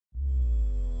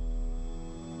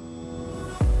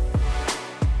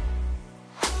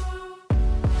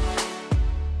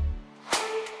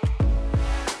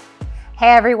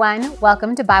Hey everyone,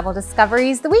 welcome to Bible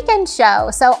Discoveries, the weekend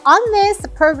show. So on this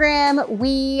program,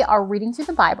 we are reading through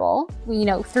the Bible.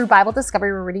 Through Bible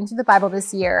Discovery, we're reading through the Bible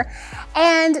this year.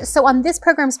 And so on this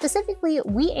program specifically,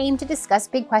 we aim to discuss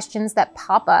big questions that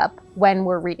pop up when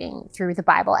we're reading through the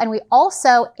Bible. And we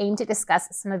also aim to discuss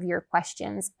some of your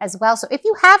questions as well. So if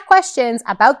you have questions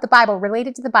about the Bible,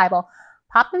 related to the Bible,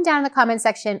 pop them down in the comment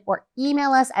section or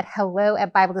email us at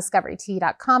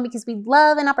hello@BibleDiscoveryTV.com because we'd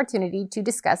love an opportunity to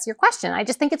discuss your question. I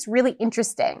just think it's really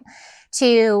interesting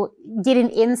to get an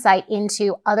insight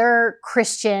into other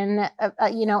Christian,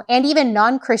 and even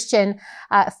non-Christian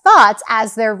thoughts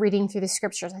as they're reading through the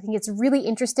scriptures. I think it's really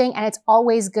interesting, and it's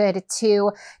always good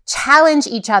to challenge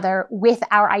each other with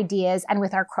our ideas and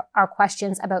with our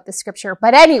questions about the scripture.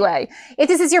 But anyway, if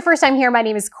this is your first time here, my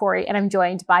name is Corey, and I'm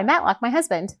joined by Matlock, my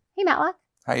husband. Hey, Matlock.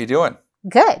 How you doing?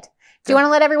 Good. Do you want to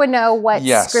let everyone know what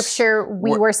scripture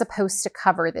we were supposed to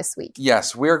cover this week?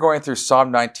 Yes, we are going through Psalm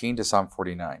 19 to Psalm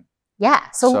 49. Yeah,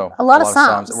 so a lot of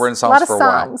Psalms. We're in Psalms for a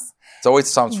while. It's always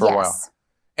Psalms for a while.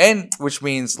 And which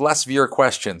means less viewer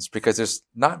questions because there's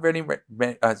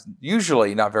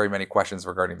usually not very many questions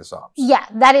regarding the Psalms. Yeah,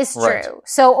 that is true. Right.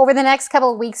 So over the next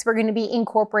couple of weeks, we're going to be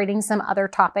incorporating some other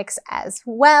topics as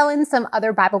well and some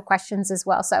other Bible questions as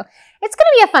well. So it's going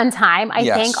to be a fun time, I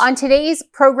think. On today's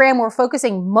program, we're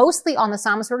focusing mostly on the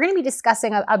Psalms. We're going to be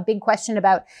discussing a big question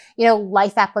about,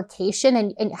 life application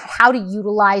and how to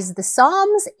utilize the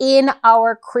Psalms in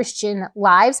our Christian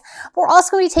lives. We're also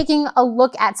going to be taking a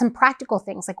look at some practical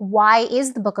things, like why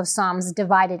is the book of Psalms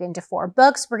divided into 4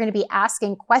 books? We're going to be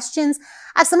asking questions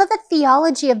of some of the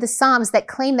theology of the Psalms that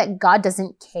claim that God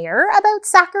doesn't care about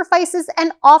sacrifices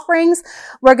and offerings.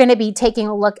 We're going to be taking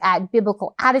a look at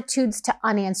biblical attitudes to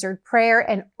unanswered prayer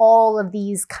and all of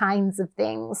these kinds of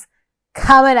things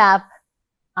coming up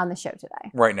on the show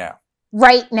today. Right now.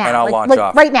 Right now. And I'll launch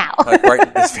off. Right now.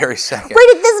 Right this very second.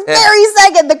 Right at this very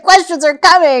second, the questions are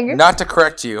coming. Not to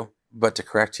correct you, but to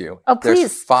correct you. Oh, please.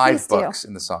 There's 5 please books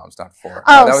in the Psalms, not 4.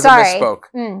 Oh, that was sorry. a misspoke.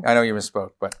 I know you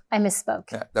misspoke, but I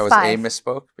misspoke. Yeah, that was 5. a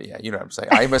misspoke, but yeah, you know what I'm saying.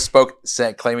 I misspoke,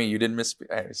 claiming you didn't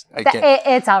misspeak. I can't.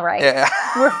 It's all right. Yeah.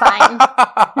 We're fine. All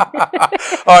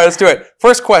right, let's do it.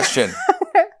 First question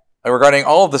regarding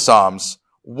all of the Psalms.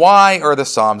 Why are the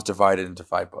Psalms divided into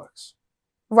 5 books?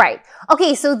 Right.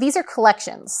 Okay, so these are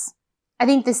collections. I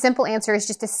think the simple answer is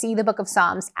just to see the book of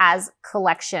Psalms as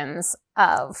collections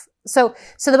of. So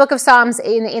the book of Psalms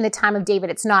in the time of David,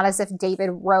 it's not as if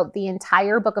David wrote the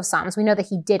entire book of Psalms. We know that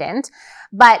he didn't.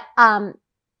 But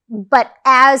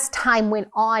as time went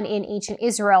on in ancient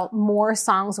Israel, more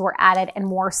songs were added and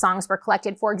more songs were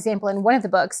collected. For example, in one of the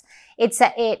books,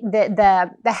 the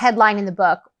headline in the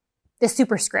book, the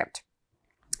superscript,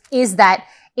 is that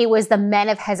it was the men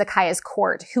of Hezekiah's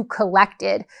court who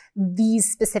collected these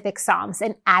specific Psalms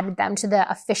and added them to the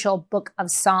official book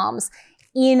of Psalms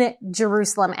in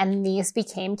Jerusalem. And these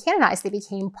became canonized. They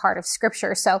became part of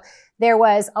scripture. So there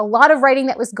was a lot of writing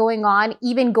that was going on,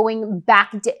 even going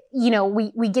back,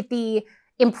 we get the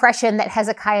impression that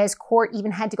Hezekiah's court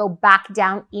even had to go back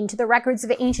down into the records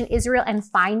of ancient Israel and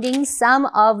finding some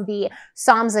of the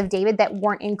Psalms of David that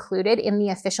weren't included in the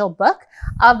official book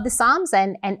of the Psalms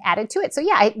and added to it. So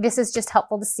yeah, this is just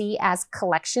helpful to see as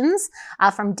collections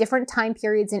from different time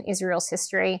periods in Israel's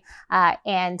history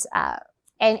and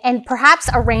perhaps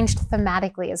arranged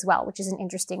thematically as well, which is an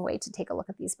interesting way to take a look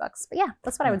at these books. But yeah,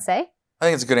 that's what I would say. I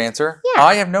think it's a good answer. Yeah.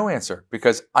 I have no answer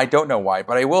because I don't know why,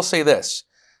 but I will say this.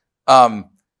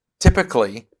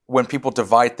 Typically, when people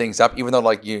divide things up, even though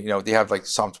they have like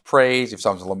Psalms of praise, you have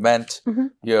Psalms of lament,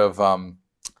 you have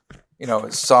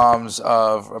Psalms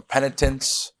of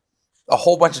penitence, a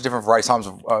whole bunch of different varieties, Psalms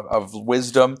of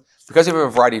wisdom. Because you have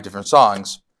a variety of different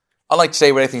songs, unlike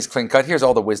say when everything's clean cut, here's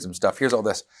all the wisdom stuff, here's all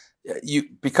this.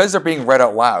 Because they're being read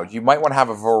out loud, you might want to have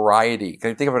a variety. Can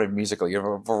you think about it musically? You have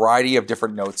a variety of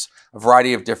different notes, a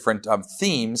variety of different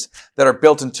themes that are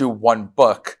built into one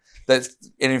book. And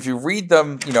if you read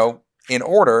them, in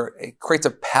order, it creates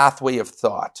a pathway of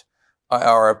thought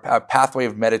or a pathway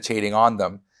of meditating on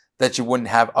them that you wouldn't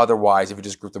have otherwise if you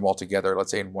just group them all together,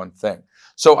 let's say in one thing.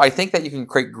 So I think that you can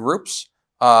create groups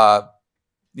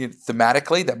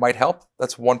thematically that might help.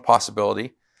 That's one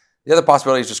possibility. The other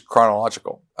possibility is just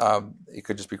chronological. It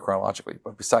could just be chronologically,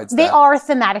 but besides they are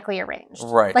thematically arranged.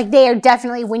 Right. Like they are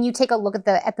definitely, when you take a look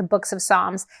at the books of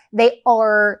Psalms, they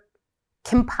are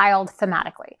compiled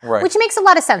thematically, right. Which makes a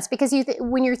lot of sense because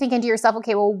when you're thinking to yourself,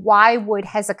 okay, well, why would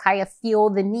Hezekiah feel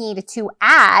the need to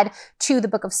add to the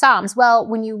book of Psalms? Well,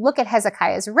 when you look at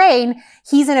Hezekiah's reign,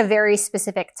 he's in a very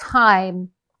specific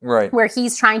time, right, where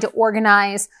he's trying to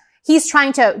organize He's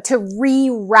trying to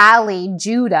re-rally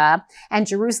Judah and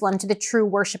Jerusalem to the true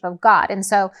worship of God. And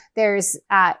so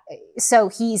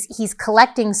he's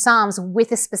collecting Psalms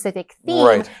with a specific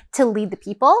theme to lead the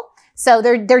people. So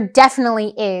there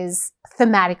definitely is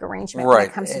thematic arrangement when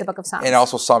it comes to the book of Psalms. And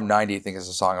also Psalm 90, I think, is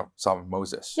a Psalm of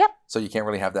Moses. Yep. So you can't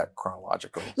really have that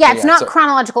chronological. Yeah, it's not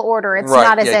chronological order. It's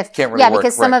not as if, can't really work,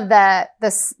 because some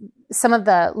of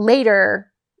the later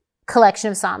collection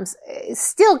of Psalms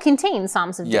still contain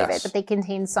Psalms of David, but they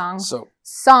contain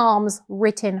Psalms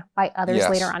written by others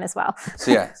later on as well.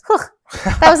 So yeah.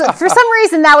 That was, for some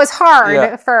reason, that was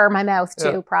hard for my mouth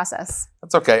to process.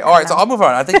 That's okay. All right, so I'll move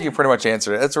on. I think you pretty much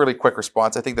answered it. That's a really quick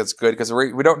response. I think that's good because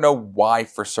we don't know why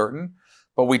for certain,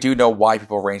 but we do know why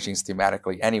people arrange things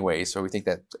thematically anyway. So we think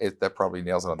that that probably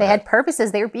nails it on the head. They had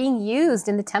purposes. They were being used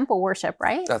in the temple worship,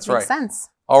 right? That's Makes right. sense.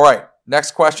 All right,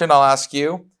 next question I'll ask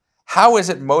you. How is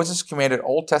it Moses commanded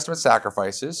Old Testament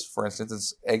sacrifices, for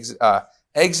instance,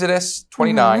 Exodus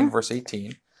 29, verse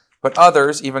 18, but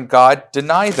others, even God,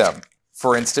 deny them?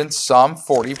 For instance, Psalm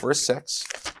 40, verse 6,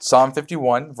 Psalm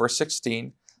 51, verse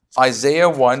 16, Isaiah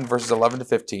 1, verses 11 to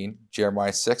 15,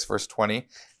 Jeremiah 6, verse 20,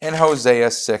 and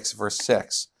Hosea 6, verse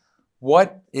 6.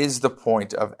 What is the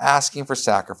point of asking for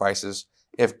sacrifices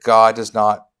if God does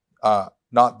not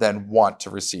then want to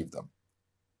receive them?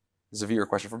 This is a viewer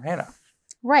question from Hannah.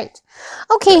 Right.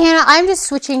 Okay, Hannah, I'm just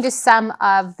switching to some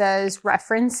of those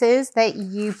references that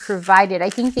you provided. I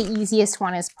think the easiest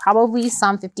one is probably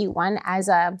Psalm 51 as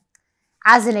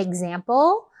an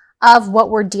example of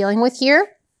what we're dealing with here.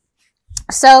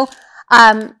 So,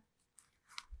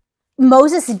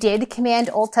 Moses did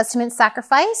command Old Testament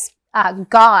sacrifice.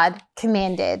 God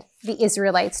commanded the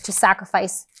Israelites to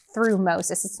sacrifice through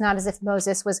Moses. It's not as if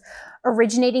Moses was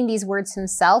originating these words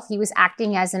himself. He was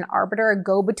acting as an arbiter, a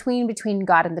go-between between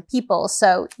God and the people.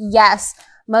 So yes,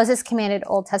 Moses commanded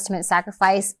Old Testament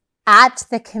sacrifice at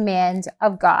the command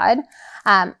of God,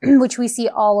 which we see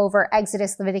all over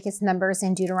Exodus, Leviticus, Numbers,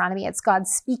 and Deuteronomy. It's God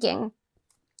speaking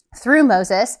through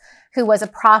Moses, who was a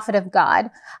prophet of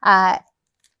God, a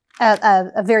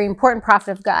very important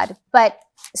prophet of God. But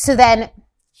so then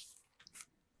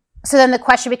the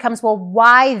question becomes, well,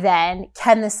 why then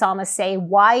can the psalmist say,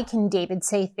 why can David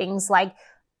say things like,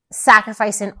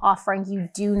 sacrifice and offering you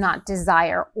do not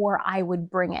desire, or I would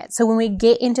bring it? So when we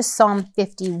get into Psalm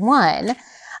 51,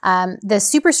 the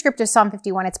superscript of Psalm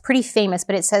 51, it's pretty famous,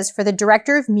 but it says, for the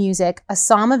director of music, a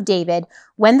psalm of David,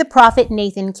 when the prophet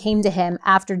Nathan came to him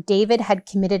after David had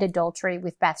committed adultery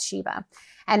with Bathsheba.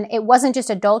 And it wasn't just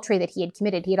adultery that he had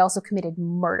committed. He had also committed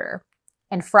murder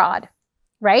and fraud.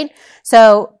 Right?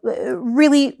 So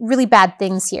really, really bad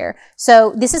things here.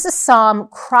 So this is a psalm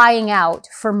crying out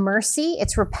for mercy.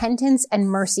 It's repentance and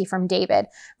mercy from David.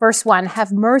 Verse 1,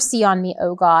 have mercy on me,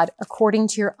 O God, according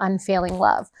to your unfailing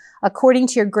love. According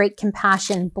to your great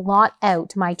compassion, blot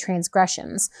out my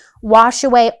transgressions. Wash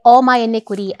away all my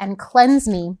iniquity and cleanse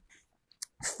me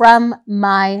from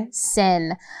my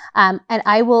sin. And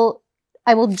I will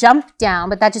jump down,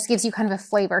 but that just gives you kind of a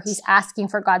flavor. He's asking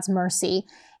for God's mercy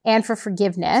and for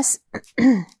forgiveness.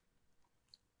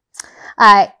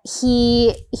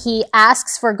 He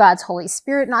asks for God's Holy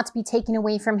Spirit not to be taken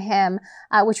away from him,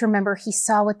 which, remember, he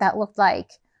saw what that looked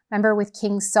like. Remember with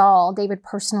King Saul, David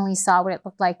personally saw what it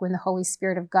looked like when the Holy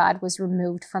Spirit of God was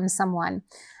removed from someone,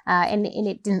 and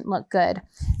it didn't look good.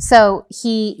 So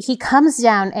he comes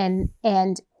down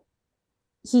and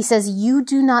he says, you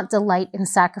do not delight in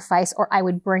sacrifice, or I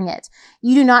would bring it.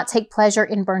 You do not take pleasure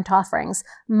in burnt offerings.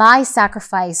 My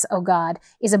sacrifice, O God,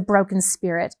 is a broken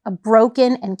spirit, a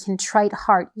broken and contrite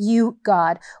heart. You,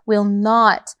 God, will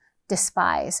not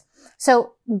despise.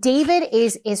 So David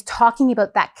is talking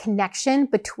about that connection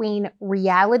between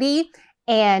reality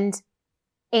and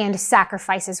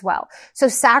sacrifice as well. So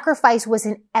sacrifice was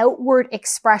an outward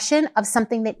expression of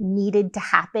something that needed to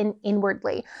happen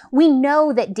inwardly. We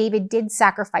know that David did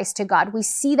sacrifice to God. We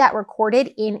see that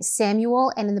recorded in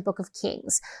Samuel and in the book of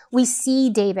Kings. We see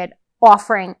David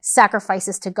offering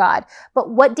sacrifices to God.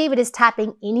 But what David is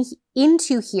tapping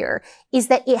into here is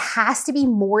that it has to be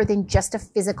more than just a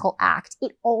physical act.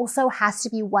 It also has to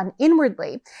be one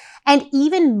inwardly. And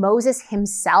even Moses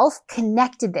himself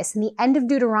connected this in the end of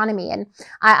Deuteronomy. And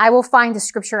I will find the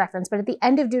scripture reference, but at the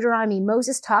end of Deuteronomy,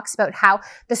 Moses talks about how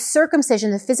the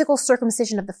circumcision, the physical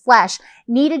circumcision of the flesh,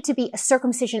 needed to be a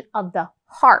circumcision of the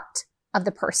heart of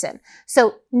the person.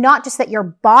 So not just that your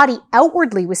body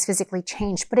outwardly was physically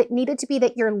changed, but it needed to be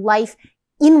that your life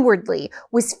inwardly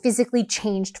was physically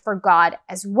changed for God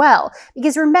as well.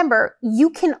 Because remember, you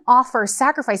can offer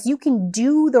sacrifice. You can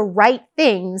do the right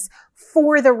things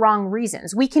for the wrong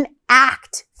reasons. We can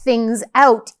act things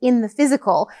out in the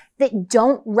physical that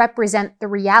don't represent the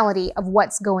reality of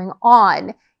what's going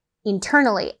on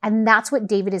internally. And that's what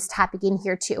David is tapping in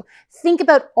here too. Think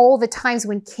about all the times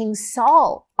when King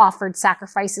Saul offered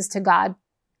sacrifices to God.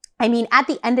 I mean, at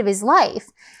the end of his life,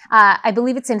 I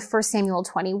believe it's in 1 Samuel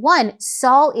 21,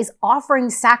 Saul is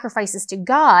offering sacrifices to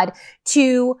God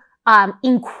to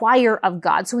inquire of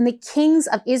God. So when the kings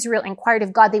of Israel inquired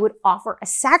of God, they would offer a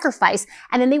sacrifice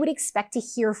and then they would expect to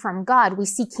hear from God. We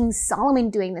see King Solomon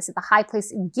doing this at the high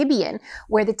place in Gibeon,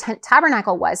 where the tent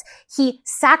tabernacle was. He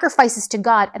sacrifices to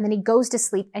God and then he goes to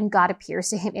sleep and God appears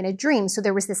to him in a dream. So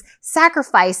there was this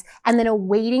sacrifice and then a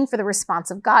waiting for the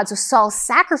response of God. So Saul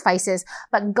sacrifices,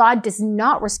 but God does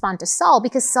not respond to Saul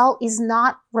because Saul is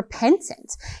not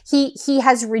repentant. He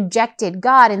has rejected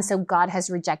God, and so God has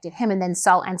rejected him, and then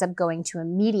Saul ends up going to a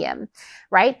medium,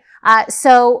 right?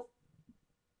 So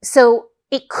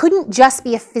it couldn't just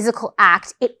be a physical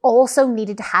act. It also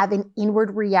needed to have an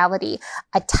inward reality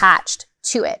attached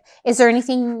to it. Is there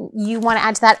anything you want to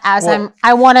add to that?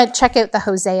 I want to check out the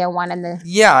Hosea one and the...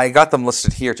 Yeah, I got them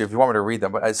listed here too if you want me to read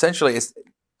them. But essentially, it's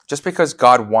just because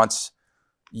God wants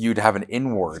you to have an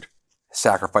inward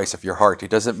sacrifice of your heart, it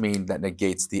doesn't mean that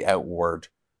negates the outward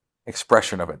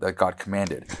expression of it that God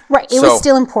commanded. Right. It was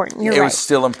still important. You're right. It was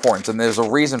still important. And there's a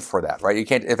reason for that, right? You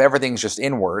can't, if everything's just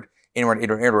inward,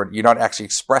 you're not actually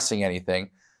expressing anything.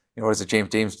 You know, what is it?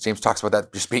 James talks about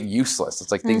that just being useless. It's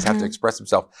like things have to express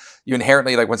themselves. You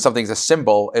inherently, like when something's a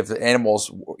symbol, if the animals,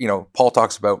 Paul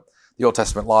talks about the Old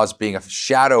Testament laws being a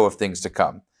shadow of things to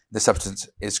come. The substance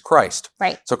is Christ.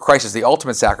 Right. So Christ is the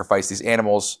ultimate sacrifice. These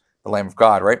animals, the Lamb of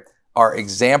God, right, are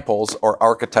examples or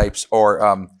archetypes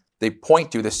or they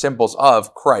point to the symbols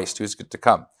of Christ who's to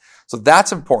come. So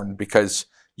that's important because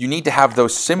you need to have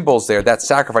those symbols there, that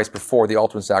sacrifice before the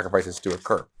ultimate sacrifice is to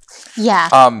occur.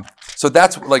 Yeah. So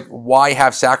that's like why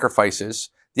have sacrifices.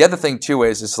 The other thing too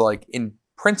is like in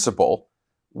principle,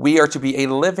 we are to be a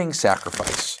living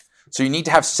sacrifice. So you need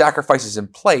to have sacrifices in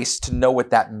place to know what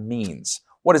that means.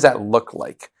 What does that look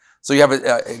like? So you have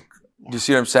do you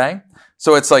see what I'm saying?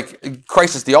 So it's like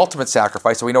Christ is the ultimate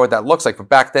sacrifice, so we know what that looks like. But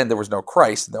back then, there was no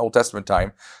Christ in the Old Testament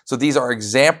time. So these are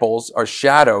examples, are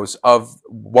shadows of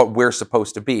what we're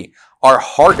supposed to be. Our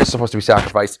heart is supposed to be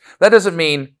sacrificed. That doesn't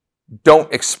mean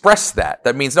don't express that.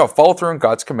 That means, no, follow through on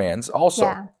God's commands also.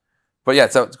 Yeah. But yeah,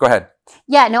 so go ahead.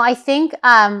 Yeah, no, I think,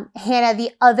 Hannah,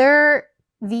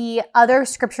 the other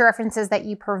scripture references that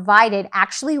you provided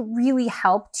actually really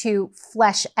help to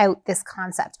flesh out this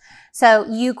concept. So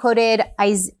you quoted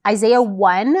Isaiah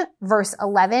 1, verse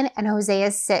 11, and Hosea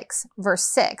 6, verse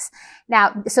 6.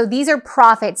 Now, so these are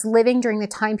prophets living during the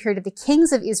time period of the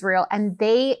kings of Israel, and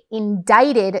they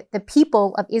indicted the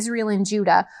people of Israel and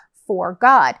Judah for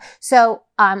God. So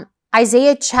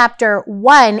Isaiah chapter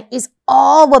 1 is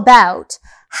all about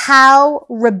how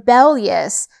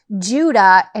rebellious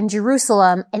Judah and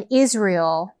Jerusalem and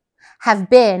Israel have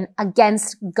been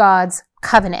against God's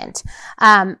covenant.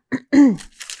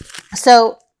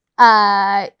 So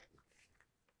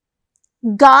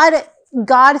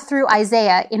God through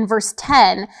Isaiah in verse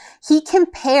 10, he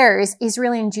compares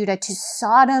Israel and Judah to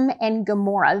Sodom and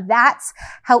Gomorrah. That's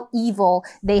how evil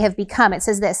they have become. It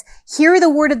says this, "Hear the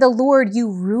word of the Lord, you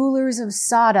rulers of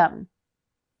Sodom.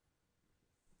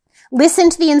 Listen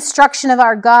to the instruction of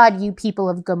our God, you people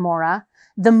of Gomorrah.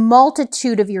 The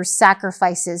multitude of your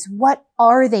sacrifices, what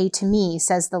are they to me,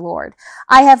 says the Lord?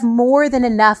 I have more than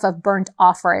enough of burnt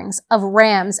offerings, of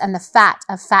rams and the fat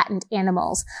of fattened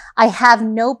animals. I have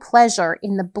no pleasure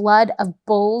in the blood of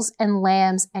bulls and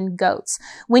lambs and goats.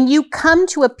 When you come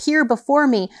to appear before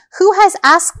me, who has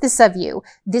asked this of you,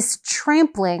 this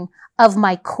trampling of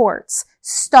my courts?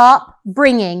 Stop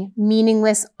bringing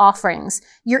meaningless offerings.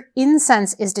 Your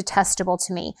incense is detestable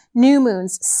to me. New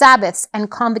moons, Sabbaths,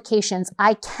 and convocations.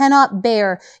 I cannot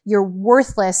bear your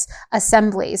worthless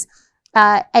assemblies.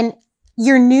 And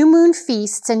your new moon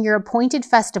feasts and your appointed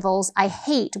festivals I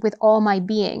hate with all my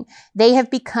being. They have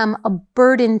become a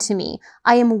burden to me.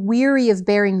 I am weary of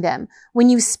bearing them. When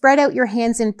you spread out your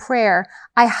hands in prayer,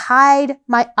 I hide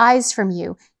my eyes from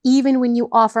you. Even when you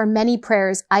offer many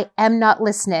prayers, I am not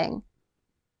listening.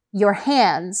 Your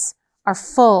hands are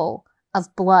full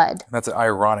of blood." That's an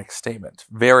ironic statement.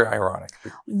 Very ironic.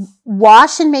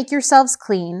 "Wash and make yourselves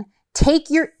clean. Take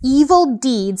your evil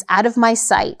deeds out of my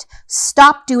sight.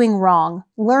 Stop doing wrong.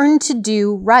 Learn to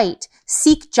do right.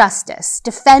 Seek justice.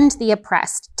 Defend the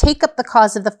oppressed. Take up the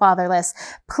cause of the fatherless.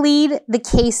 Plead the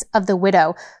case of the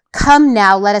widow. Come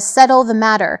now, let us settle the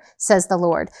matter, says the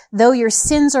Lord. Though your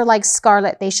sins are like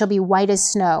scarlet, they shall be white as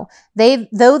snow.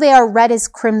 Though they are red as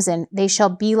crimson, they shall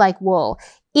be like wool.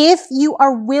 If you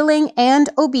are willing and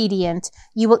obedient,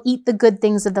 you will eat the good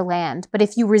things of the land. But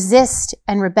if you resist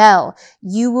and rebel,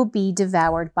 you will be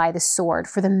devoured by the sword,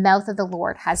 for the mouth of the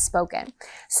Lord has spoken.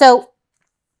 So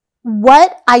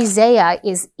what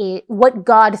what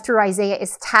God through Isaiah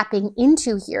is tapping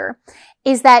into here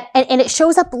is that, and it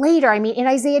shows up later. I mean, in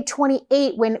Isaiah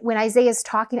 28, when Isaiah is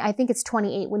talking, I think it's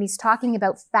 28, when he's talking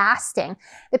about fasting,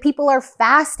 the people are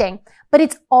fasting, but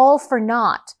it's all for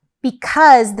naught,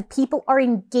 because the people are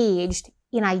engaged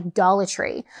in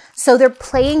idolatry. So they're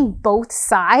playing both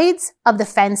sides of the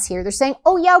fence here. They're saying,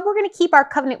 oh yeah, we're going to keep our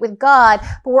covenant with God,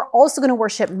 but we're also going to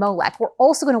worship Molech. We're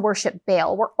also going to worship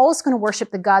Baal. We're also going to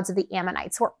worship the gods of the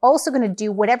Ammonites. We're also going to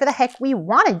do whatever the heck we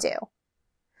want to do.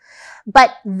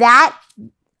 But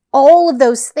all of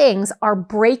those things are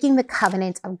breaking the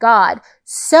covenant of God.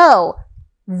 So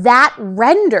that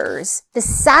renders the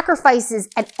sacrifices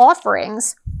and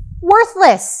offerings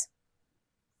worthless.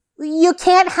 You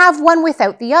can't have one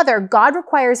without the other. God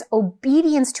requires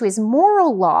obedience to his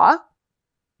moral law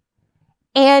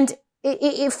and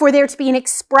for there to be an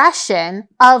expression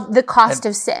of the cost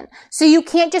of sin. So you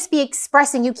can't just be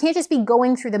expressing, you can't just be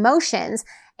going through the motions.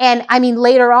 And I mean,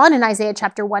 later on in Isaiah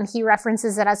chapter 1, he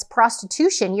references it as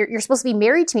prostitution. You're supposed to be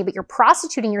married to me, but you're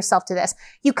prostituting yourself to this.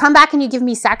 You come back and you give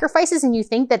me sacrifices and you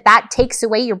think that that takes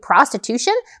away your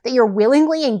prostitution that you're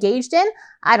willingly engaged in?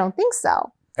 I don't think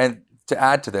so. And to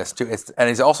add to this too, and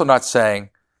he's also not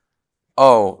saying,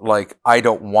 oh, like, I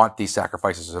don't want these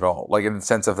sacrifices at all. Like, in the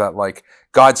sense of that, like,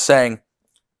 God's saying,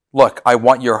 look, I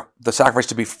want the sacrifice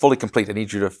to be fully complete. I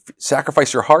need you to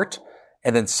sacrifice your heart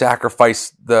and then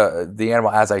sacrifice the animal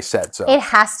as I said. So it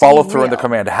has to follow be through real. on the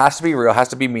command. It has to be real. It has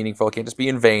to be meaningful. It can't just be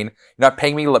in vain. You're not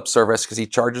paying me lip service, because he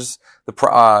charges the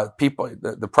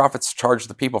prophets charge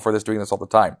the people for doing this all the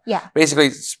time. Yeah.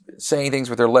 Basically saying things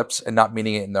with their lips and not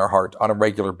meaning it in their heart on a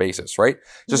regular basis, right?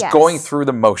 Just Yes. going through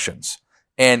the motions.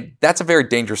 And that's a very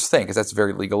dangerous thing, because that's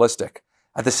very legalistic.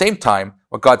 At the same time,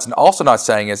 what God's also not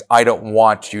saying is, I don't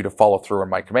want you to follow through on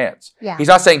my commands. Yeah. He's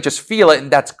not saying just feel it and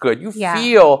that's good. You Yeah.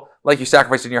 feel like you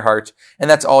sacrificed in your heart and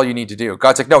that's all you need to do.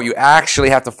 God's like, no, you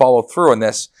actually have to follow through on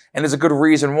this. And there's a good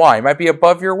reason why. It might be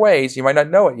above your ways. You might not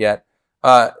know it yet.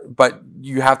 But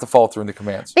you have to follow through in the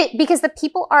commands. Because the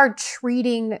people are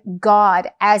treating God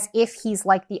as if he's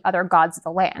like the other gods of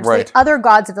the land. Right. The other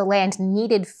gods of the land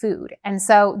needed food. And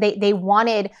so they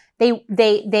wanted,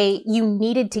 you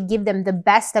needed to give them the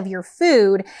best of your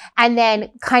food and then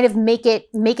kind of make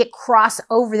it cross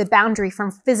over the boundary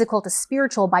from physical to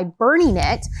spiritual by burning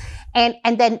it. And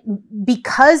then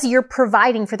because you're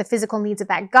providing for the physical needs of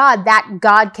that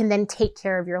God can then take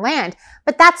care of your land.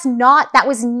 But that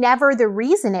was never the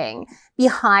reasoning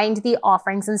behind the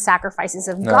offerings and sacrifices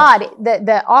of God.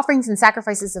 The offerings and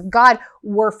sacrifices of God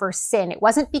were for sin. It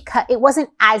wasn't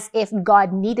as if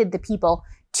God needed the people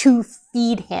to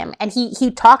feed him. And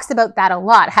he talks about that a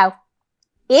lot, how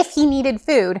if he needed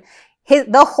food,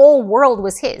 the whole world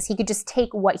was his. He could just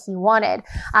take what he wanted.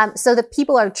 So the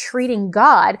people are treating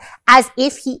God as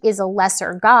if he is a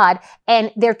lesser God,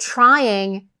 and they're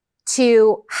trying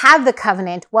to have the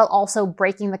covenant while also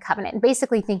breaking the covenant, and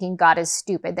basically thinking God is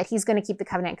stupid, that he's going to keep the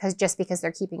covenant because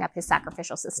they're keeping up his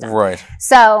sacrificial system. Right.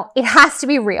 So it has to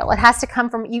be real. It has to come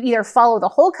from, you either follow the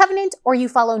whole covenant or you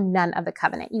follow none of the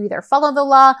covenant. You either follow the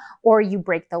law or you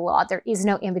break the law. There is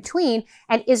no in between.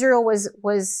 And Israel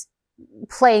was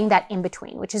playing that in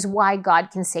between, which is why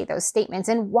God can say those statements,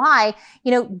 and why,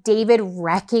 David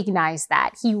recognized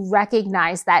that. He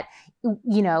recognized that,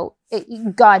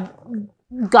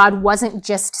 God wasn't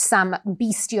just some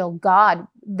bestial God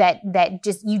that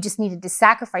you just needed to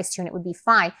sacrifice to and it would be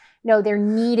fine. No, there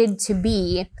needed to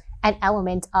be an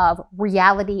element of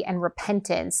reality and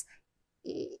repentance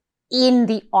in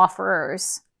the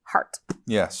offerer's heart.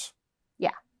 Yes. Yeah.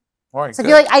 All right. So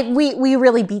good. I feel like we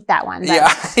really beat that one. Yeah.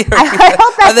 I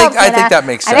hope that I think that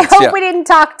makes sense. And I hope we didn't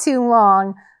talk too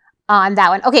long on that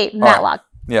one. Okay, Matlock.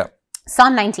 Yeah.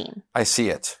 Psalm 19. I see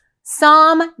it.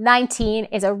 Psalm 19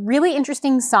 is a really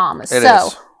interesting psalm. It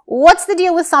is. What's the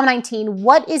deal with Psalm 19?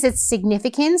 What is its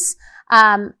significance?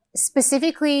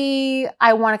 Specifically,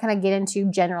 I want to kind of get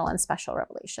into general and special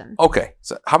revelation. Okay.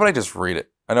 So how about I just read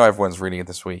it? I know everyone's reading it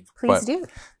this week. Please do.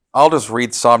 I'll just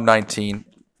read Psalm 19,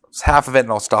 half of it,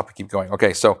 and I'll stop and keep going.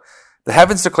 Okay, so the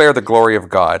heavens declare the glory of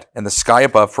God, and the sky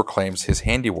above proclaims his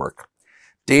handiwork.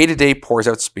 Day to day pours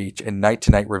out speech, and night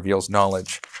to night reveals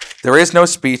knowledge. There is no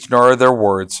speech, nor are there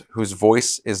words, whose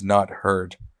voice is not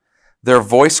heard. Their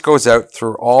voice goes out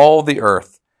through all the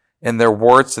earth, and their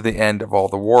words to the end of all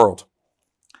the world.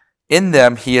 In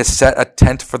them he has set a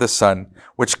tent for the sun,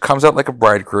 which comes out like a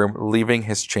bridegroom leaving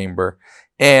his chamber,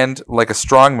 and, like a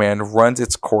strong man, runs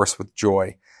its course with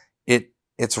joy.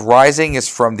 It Its rising is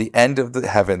from the end of the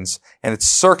heavens, and its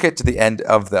circuit to the end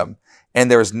of them, and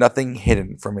there is nothing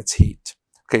hidden from its heat.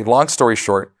 Okay, long story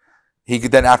short, he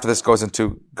then after this goes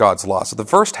into God's law. So the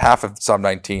first half of Psalm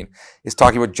 19 is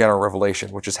talking about general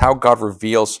revelation, which is how God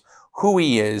reveals who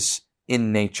he is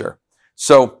in nature.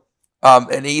 So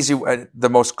the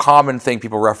most common thing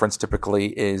people reference typically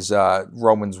is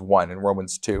Romans 1 and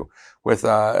Romans 2. With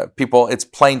people, it's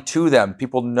plain to them.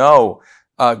 People know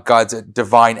God's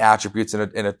divine attributes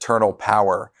and eternal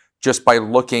power just by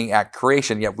looking at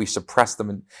creation, yet we suppress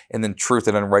them in truth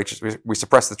and unrighteousness. We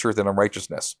suppress the truth and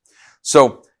unrighteousness.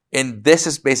 So, and this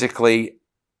is basically,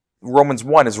 Romans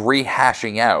 1 is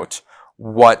rehashing out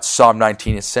what Psalm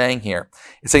 19 is saying here.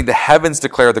 It's saying the heavens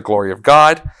declare the glory of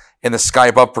God, and the sky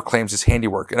above proclaims his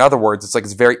handiwork. In other words,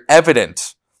 it's very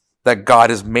evident that God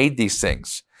has made these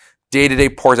things. Day to day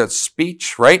pours out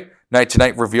speech, right? Night to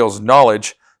night reveals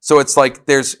knowledge. So it's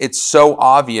it's so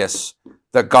obvious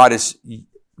that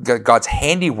God's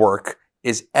handiwork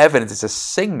is evidence. It's a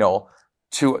signal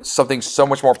to something so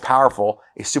much more powerful,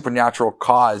 a supernatural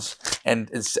cause and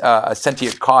a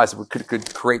sentient cause that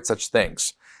could create such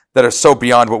things that are so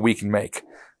beyond what we can make.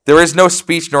 There is no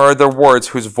speech nor are there words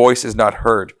whose voice is not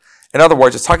heard. In other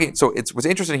words, what's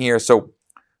interesting here. So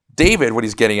David, what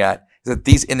he's getting at is that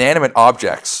these inanimate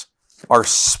objects are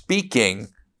speaking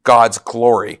God's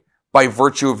glory by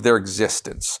virtue of their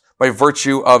existence, by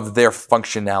virtue of their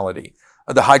functionality.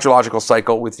 The hydrological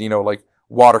cycle with,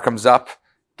 water comes up,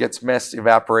 gets mist,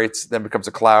 evaporates, then becomes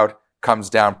a cloud, comes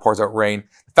down, pours out rain.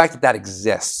 The fact that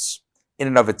exists in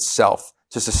and of itself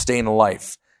to sustain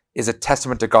life is a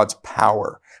testament to God's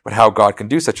power, but how God can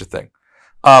do such a thing.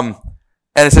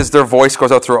 And it says their voice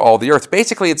goes out through all the earth.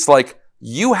 Basically, it's like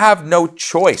you have no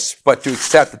choice but to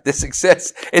accept that this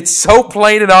exists. It's so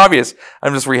plain and obvious.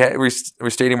 I'm just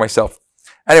restating myself.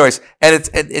 Anyways, and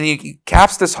he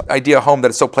caps this idea home that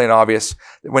it's so plain and obvious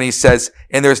when he says,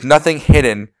 and there's nothing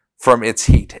hidden from its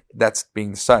heat. That's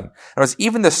being the sun. And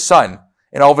even the sun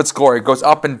in all of its glory goes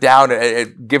up and down.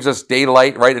 It gives us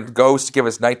daylight, right? It goes to give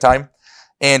us nighttime.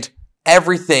 And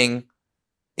everything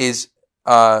is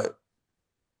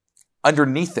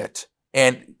underneath it.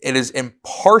 And it is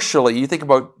impartially, you think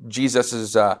about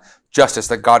Jesus' justice,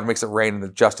 that God makes it rain on the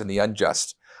just and the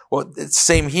unjust. Well, it's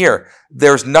same here.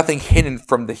 There's nothing hidden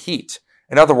from the heat.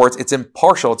 In other words, it's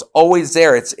impartial. It's always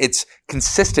there. It's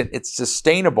consistent. It's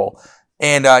sustainable.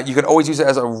 And you can always use it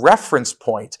as a reference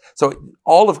point. So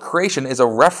all of creation is a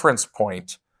reference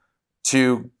point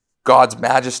to God's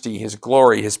majesty, his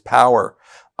glory, his power.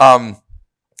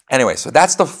 Anyway, so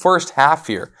that's the first half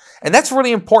here. And that's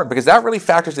really important because that really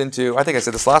factors into, I think I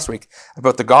said this last week,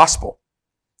 about the gospel.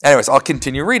 Anyways, I'll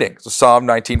continue reading. So Psalm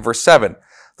 19, verse 7.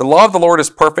 The law of the Lord is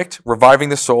perfect, reviving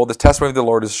the soul. The testimony of the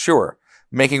Lord is sure,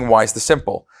 making wise the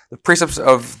simple. The precepts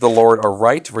of the Lord are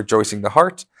right, rejoicing the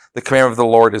heart. The commandment of the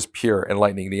Lord is pure,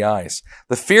 enlightening the eyes.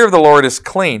 The fear of the Lord is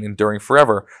clean, enduring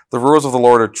forever. The rules of the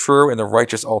Lord are true and the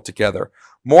righteous altogether.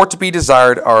 More to be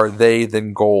desired are they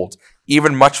than gold,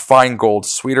 even much fine gold,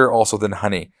 sweeter also than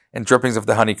honey, and drippings of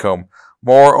the honeycomb.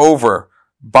 Moreover,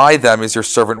 by them is your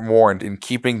servant warned. In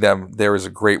keeping them, there is a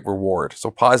great reward.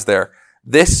 So pause there.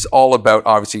 This is all about,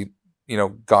 obviously,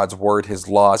 God's word, his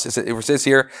laws. It says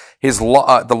here, his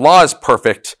law, the law is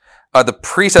perfect. The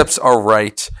precepts are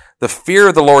right. The fear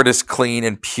of the Lord is clean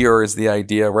and pure is the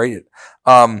idea, right?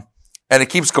 And it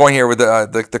keeps going here with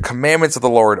the commandments of the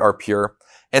Lord are pure.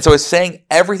 And so it's saying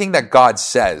everything that God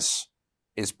says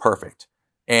is perfect.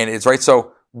 And it's right.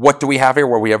 So what do we have here?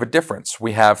 Well, we have a difference.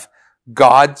 We have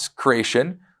God's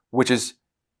creation, which is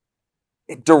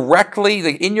directly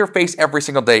in your face every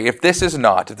single day. If this is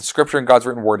not, if the scripture and God's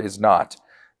written word is not,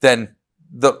 then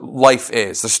the life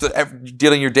is.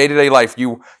 Dealing your day-to-day life,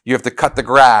 you have to cut the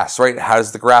grass, right? How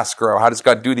does the grass grow? How does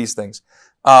God do these things?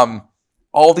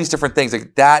 All these different things.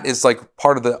 That is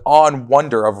part of the awe and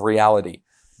wonder of reality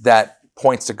that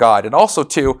points to God. And also,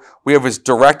 too, we have his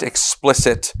direct,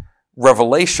 explicit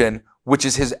revelation, which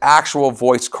is his actual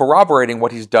voice corroborating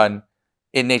what he's done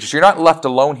in nature. So you're not left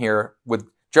alone here with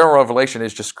general revelation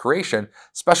is just creation.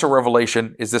 Special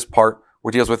revelation is this part where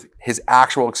it deals with his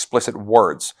actual explicit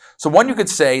words. So one, you could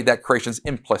say that creation is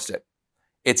implicit.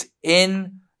 It's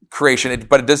in creation,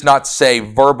 but it does not say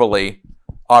verbally.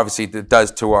 Obviously, it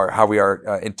does to how we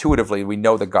are intuitively. We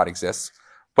know that God exists.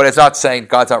 But it's not saying,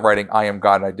 God's not writing, I am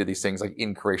God and I did these things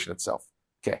in creation itself.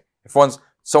 Okay. If someone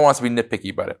wants to be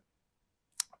nitpicky about it.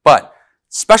 But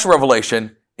special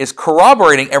revelation is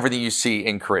corroborating everything you see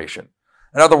in creation.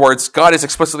 In other words, God is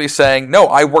explicitly saying, no,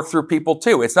 I work through people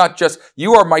too. It's not just,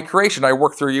 you are my creation, I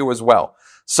work through you as well.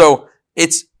 So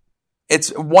it's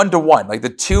one-to-one. The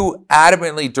two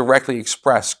adamantly, directly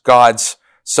express God's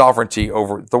sovereignty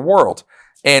over the world.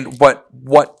 And what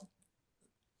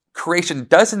creation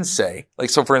doesn't say, like,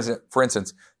 so for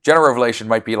instance, general revelation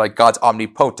might be like God's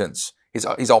omnipotence.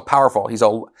 He's all powerful. He's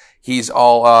all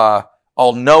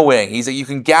knowing. You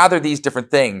can gather these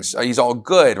different things. He's all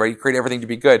good, right? He created everything to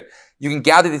be good. You can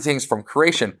gather these things from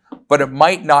creation, but it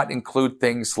might not include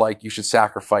things like you should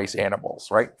sacrifice animals,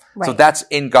 right? So that's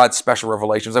in God's special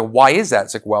revelations. Like, why is that?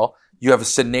 It's like, well, you have a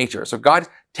sin nature. So God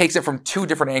takes it from two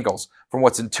different angles, from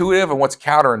what's intuitive and what's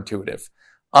counterintuitive,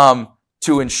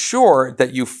 to ensure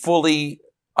that you fully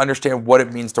understand what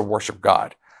it means to worship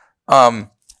God.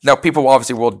 Now, people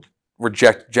obviously will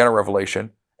reject general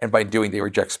revelation, and by doing, they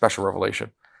reject special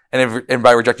revelation. And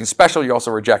by rejecting special, you also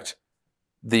reject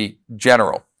the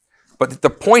general. But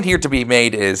the point here to be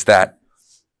made is that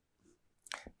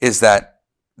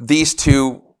these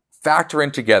two factor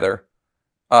in together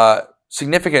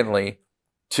significantly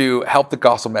to help the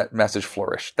gospel message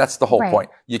flourish. That's the whole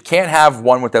point. You can't have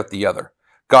one without the other.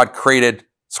 God created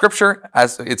Scripture,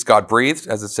 as it's God breathed,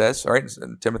 as it says, all right,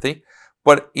 in Timothy,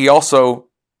 but he also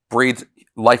breathed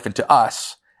life into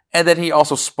us, and then he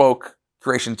also spoke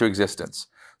creation into existence.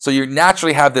 So you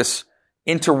naturally have this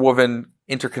interwoven,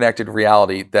 interconnected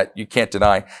reality that you can't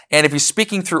deny. And if he's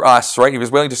speaking through us, right, he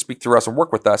was willing to speak through us and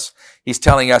work with us, he's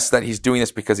telling us that he's doing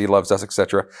this because he loves us,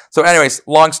 etc. So anyways,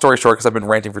 long story short, because I've been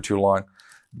ranting for too long,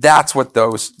 that's what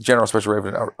those general special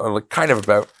revelation are kind of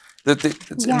about.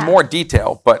 It's in more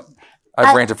detail, but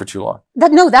I've ranted for too long.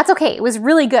 No, that's okay. It was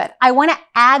really good. I want to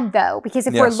add, though, because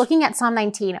if we're looking at Psalm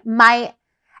 19,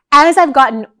 as I've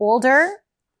gotten older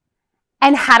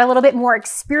and had a little bit more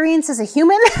experience as a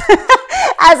human,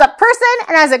 as a person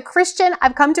and as a Christian,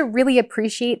 I've come to really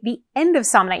appreciate the end of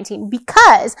Psalm 19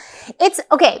 because it's,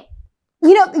 okay,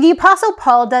 you know, the Apostle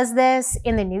Paul does this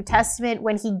in the New Testament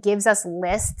when he gives us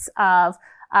lists of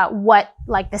what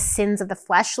like the sins of the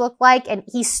flesh look like. And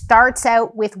he starts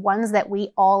out with ones that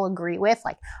we all agree with,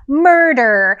 like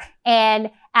murder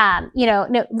and,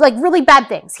 like really bad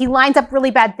things. He lines up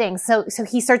really bad things. So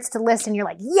he starts to list and you're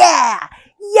like, yeah,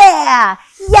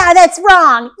 that's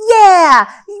wrong.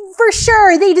 Yeah, for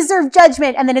sure. They deserve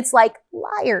judgment. And then it's like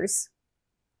liars,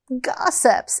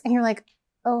 gossips. And you're like,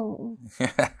 oh,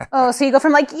 so you go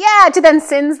from like, yeah, to then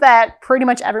sins that pretty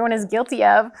much everyone is guilty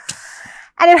of.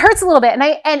 And it hurts a little bit.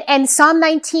 And Psalm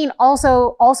 19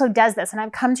 also does this. And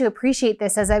I've come to appreciate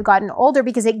this as I've gotten older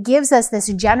because it gives us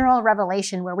this general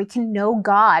revelation where we can know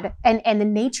God and the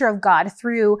nature of God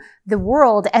through the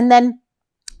world. And then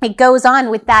it goes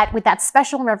on with that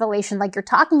special revelation like you're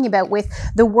talking about with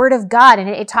the word of God. And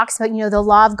it talks about, the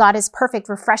law of God is perfect,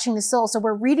 refreshing the soul. So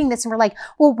we're reading this and we're like,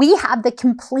 well, we have the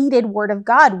completed word of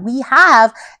God. We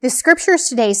have the scriptures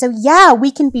today. So yeah, we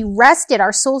can be rested.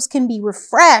 Our souls can be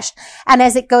refreshed. And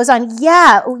as it goes on,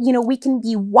 we can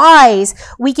be wise.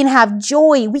 We can have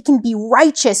joy. We can be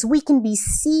righteous. We can be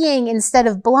seeing instead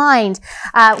of blind.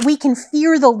 We can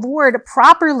fear the Lord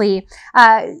properly.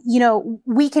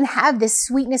 We can have this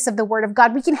sweetness of the word of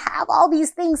God. We can have all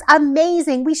these things.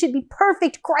 Amazing. We should be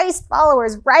perfect Christ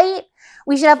followers, right?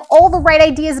 We should have all the right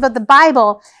ideas about the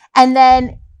Bible. And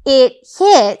then it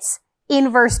hits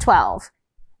in verse 12.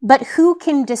 But who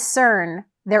can discern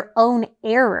their own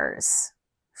errors?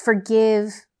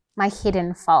 Forgive my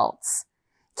hidden faults.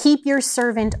 Keep your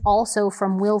servant also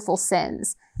from willful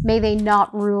sins. May they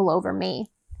not rule over me.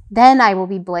 Then I will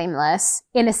be blameless,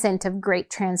 innocent of great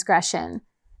transgression.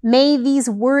 May these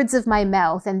words of my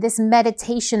mouth and this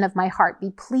meditation of my heart be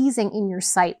pleasing in your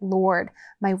sight, Lord,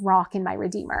 my rock and my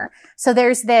redeemer. So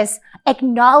there's this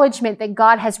acknowledgement that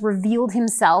God has revealed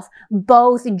himself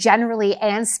both generally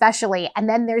and specially. And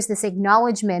then there's this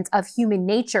acknowledgement of human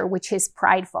nature, which is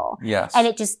prideful. Yes. And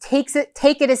it just take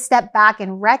it a step back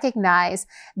and recognize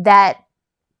that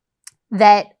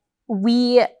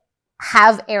we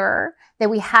have error, that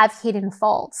we have hidden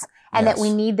faults. And that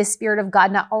we need the Spirit of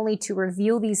God not only to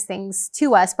reveal these things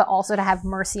to us, but also to have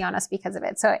mercy on us because of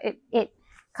it. So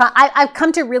I've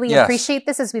come to really appreciate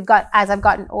this as I've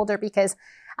gotten older, because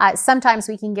sometimes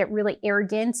we can get really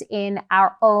arrogant in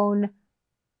our own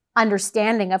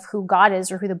understanding of who God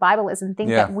is or who the Bible is, and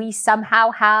think that we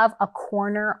somehow have a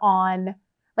corner on.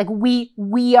 Like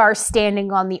we are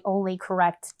standing on the only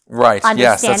correct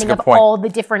understanding of all the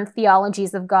different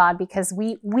theologies of God, because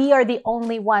we are the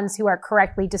only ones who are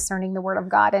correctly discerning the word of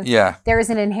God. And there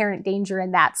is an inherent danger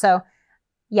in that. So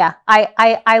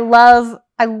I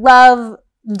love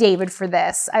David for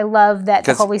this. I love that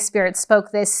the Holy Spirit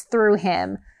spoke this through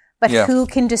him. But who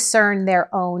can discern their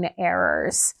own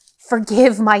errors?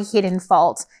 Forgive my hidden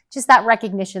faults. Just that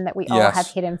recognition that we all have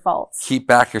hidden faults. Keep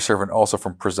back your servant also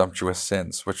from presumptuous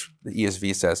sins, which the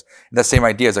ESV says. And that same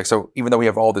idea is like, so even though we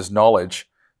have all this knowledge,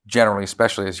 generally,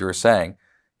 especially as you were saying,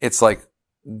 it's like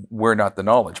we're not the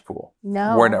knowledge pool.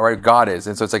 No. We're not, right? God is.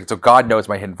 And so it's like, so God knows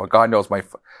my hidden fault. God knows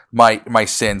my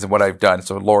sins and what I've done.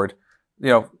 So Lord,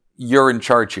 you're in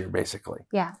charge here, basically.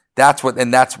 Yeah. That's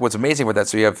what's amazing with that.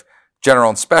 So you have general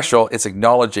and special. It's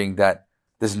acknowledging that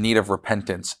there's need of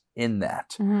repentance in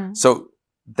that. Mm-hmm. So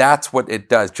that's what it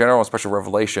does. General and special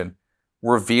revelation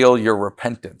reveal your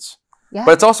repentance. Yeah.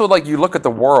 But it's also like you look at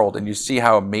the world and you see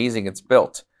how amazing it's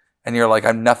built. And you're like,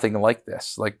 I'm nothing like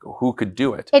this. Like, who could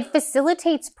do it? It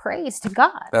facilitates praise to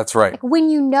God. That's right. Like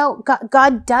when you know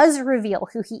God does reveal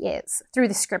who he is through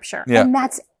the scripture. Yeah. And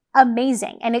that's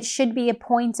amazing. And it should be a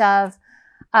point of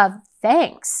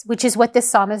thanks, which is what this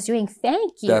psalm is doing.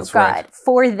 Thank you, That's God, right.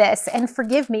 for this. And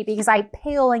forgive me because I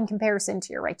pale in comparison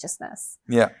to your righteousness.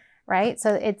 Yeah. Right?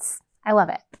 So I love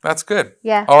it. That's good.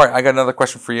 Yeah. All right. I got another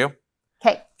question for you.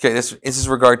 Okay. Okay. This is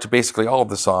regard to basically all of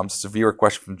the Psalms. It's a viewer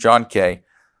question from John K.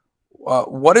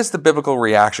 What is the biblical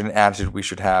reaction and attitude we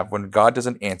should have when God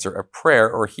doesn't answer a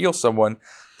prayer or heal someone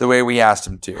the way we asked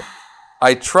him to?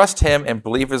 I trust him and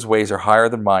believe his ways are higher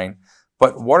than mine,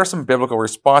 but what are some biblical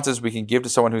responses we can give to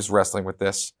someone who's wrestling with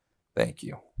this? Thank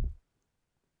you.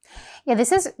 Yeah,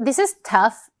 this is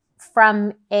tough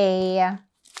from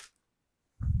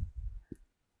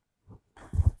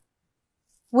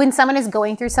when someone is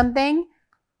going through something.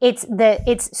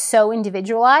 It's so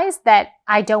individualized that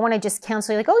I don't want to just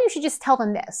counsel you like, oh, you should just tell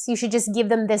them this. You should just give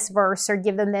them this verse or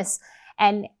give them this.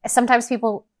 And sometimes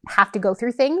people have to go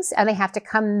through things and they have to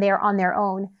come there on their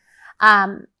own.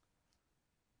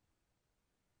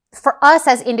 For us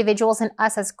as individuals and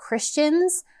us as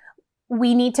Christians,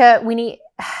 we need, how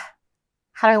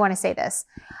do I want to say this?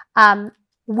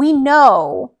 We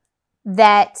know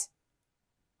that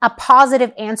a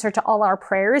positive answer to all our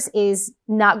prayers is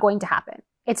not going to happen.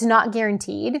 It's not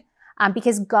guaranteed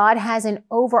because God has an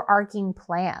overarching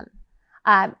plan.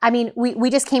 We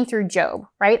just came through Job,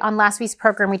 right? On last week's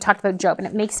program, we talked about Job, and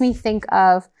it makes me think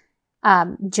of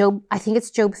Job, I think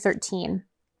it's Job 13,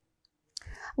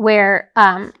 where,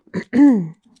 let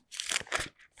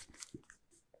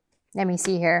me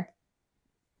see here.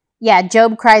 Yeah,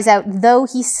 Job cries out, though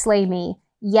he slay me,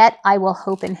 yet I will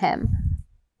hope in him.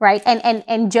 Right.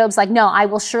 And Job's like, no, I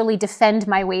will surely defend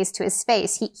my ways to his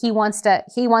face. He wants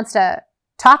to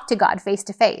talk to God face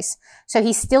to face. So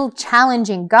he's still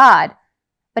challenging God,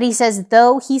 but he says,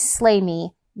 though he slay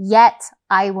me, yet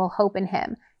I will hope in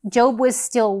him. Job was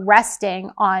still resting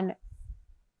on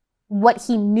what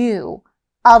he knew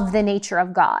of the nature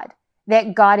of God,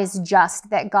 that God is just,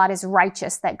 that God is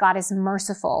righteous, that God is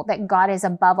merciful, that God is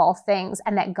above all things,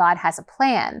 and that God has a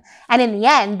plan. And in the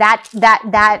end, that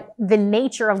the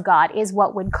nature of God is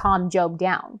what would calm Job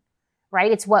down,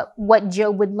 right? It's what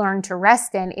Job would learn to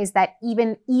rest in, is that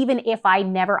even if I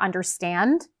never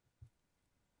understand,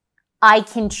 I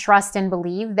can trust and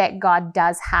believe that God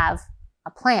does have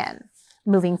a plan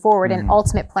moving forward, an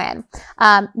ultimate plan.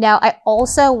 Now, I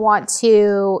also want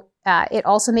to it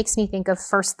also makes me think of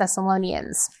 1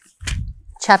 Thessalonians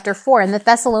chapter 4. And the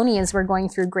Thessalonians were going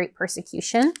through great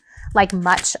persecution, like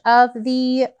much of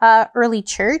the early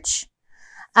church.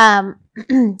 And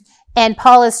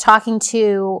Paul is talking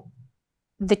to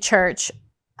the church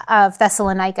of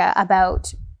Thessalonica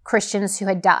about Christians who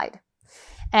had died.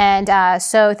 And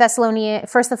so 1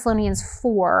 Thessalonians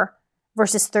 4,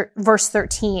 verse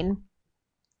 13,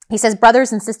 he says,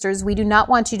 brothers and sisters, we do not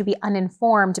want you to be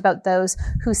uninformed about those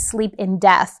who sleep in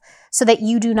death, so that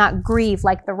you do not grieve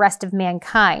like the rest of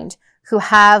mankind who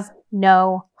have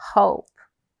no hope.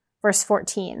 Verse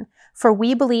 14, for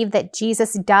we believe that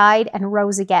Jesus died and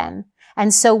rose again.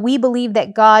 And so we believe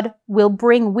that God will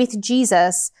bring with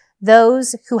Jesus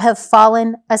those who have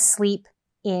fallen asleep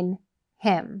in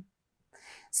him.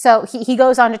 So he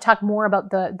goes on to talk more about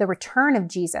the return of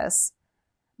Jesus.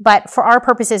 But for our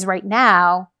purposes right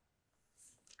now,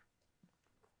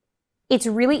 it's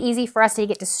really easy for us to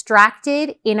get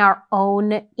distracted in our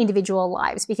own individual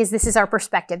lives because this is our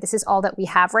perspective. This is all that we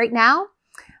have right now.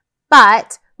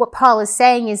 But what Paul is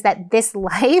saying is that this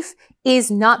life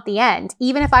is not the end.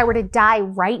 Even if I were to die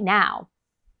right now,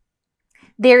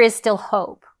 there is still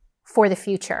hope for the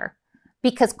future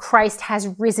because Christ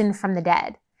has risen from the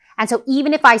dead. And so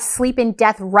even if I sleep in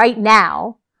death right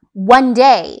now, one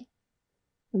day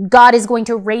God is going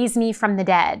to raise me from the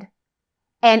dead.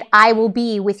 And I will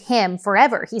be with him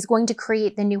forever. He's going to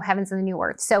create the new heavens and the new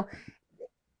earth. So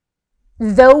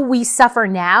though we suffer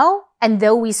now and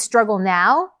though we struggle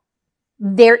now,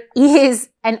 there is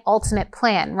an ultimate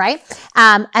plan, right?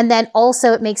 And then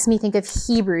also it makes me think of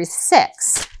Hebrews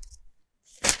 6.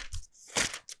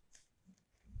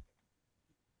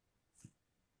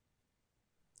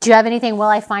 Do you have anything while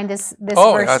I find this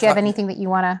verse? Do you have anything that you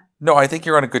want to? No, I think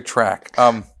you're on a good track.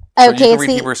 So Okay, you can read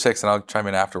Hebrews 6 and I'll chime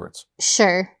in afterwards.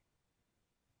 Sure.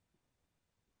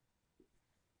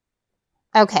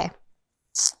 Okay.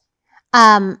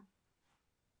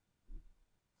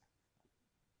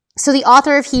 So the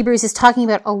author of Hebrews is talking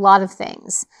about a lot of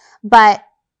things, but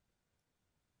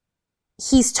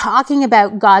he's talking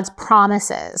about God's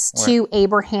promises to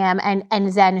Abraham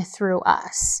and then through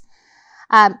us.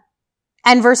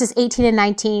 And verses 18 and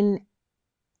 19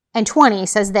 and 20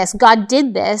 says this: God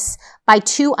did this by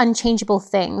two unchangeable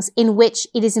things in which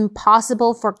it is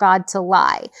impossible for God to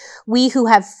lie. We who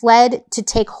have fled to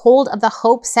take hold of the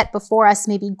hope set before us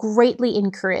may be greatly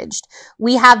encouraged.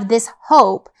 We have this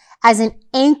hope as an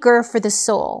anchor for the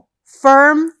soul,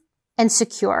 firm and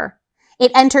secure.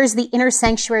 It enters the inner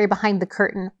sanctuary behind the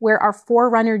curtain, where our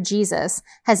forerunner Jesus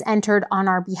has entered on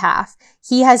our behalf.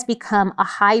 He has become a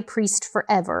high priest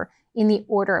forever in the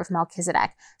order of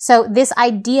Melchizedek. So this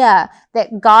idea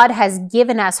that God has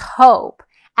given us hope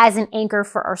as an anchor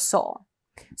for our soul.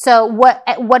 So what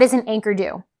does an anchor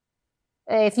do?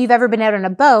 If you've ever been out on a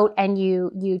boat and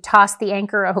you toss the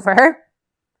anchor over,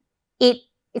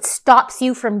 it stops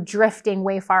you from drifting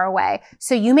way far away.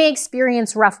 So you may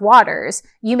experience rough waters.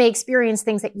 You may experience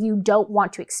things that you don't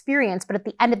want to experience. But at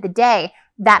the end of the day,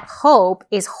 that hope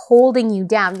is holding you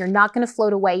down. You're not going to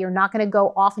float away. You're not going to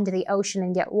go off into the ocean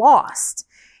and get lost.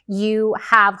 You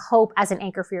have hope as an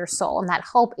anchor for your soul. And that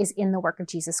hope is in the work of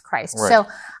Jesus Christ. Right. So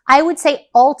I would say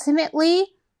ultimately,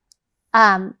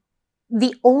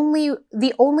 the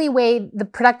only way, the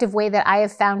productive way that I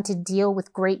have found to deal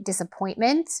with great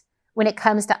disappointment when it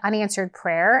comes to unanswered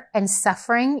prayer and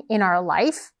suffering in our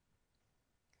life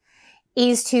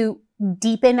is to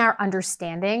deepen our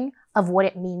understanding of what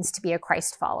it means to be a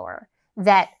Christ follower.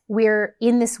 That we're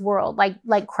in this world,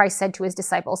 like Christ said to his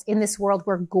disciples, in this world,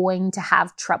 we're going to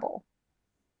have trouble.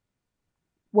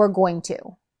 We're going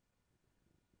to.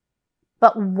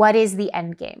 But what is the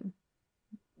end game?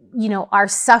 You know, our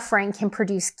suffering can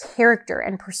produce character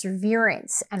and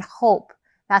perseverance and hope.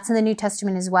 That's in the New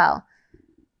Testament as well.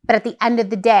 But at the end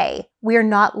of the day, we're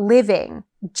not living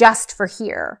just for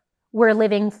here. We're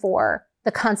living for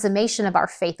the consummation of our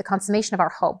faith, the consummation of our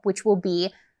hope, which will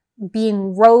be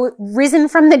being risen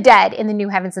from the dead in the new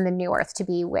heavens and the new earth to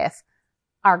be with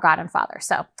our God and Father.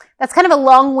 So that's kind of a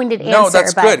long-winded answer. No,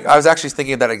 that's good. I was actually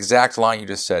thinking of that exact line you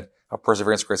just said, how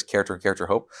perseverance creates character and character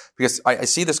hope. Because I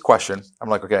see this question. I'm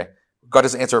like, okay, God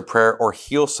doesn't answer a prayer or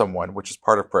heal someone, which is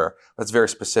part of prayer. That's very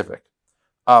specific.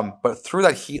 But through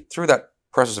that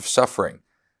process of suffering,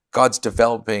 God's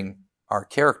developing our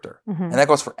character. Mm-hmm. And that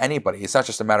goes for anybody. It's not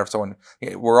just a matter of someone.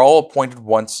 We're all appointed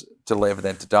once to live and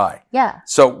then to die. Yeah.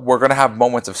 So we're going to have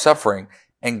moments of suffering.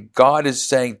 And God is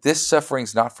saying, this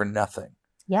suffering's not for nothing.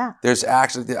 Yeah.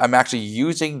 I'm actually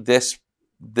using this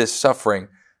suffering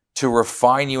to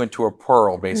refine you into a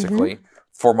pearl, basically,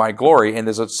 for my glory. And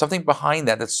there's something behind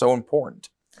that that's so important.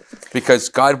 Because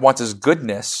God wants his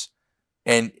goodness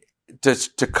and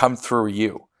to come through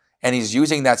you. And he's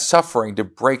using that suffering to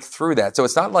break through that. So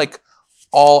it's not like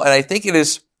and I think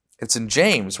it's in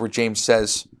James, where James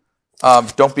says,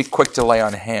 don't be quick to lay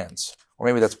on hands. Or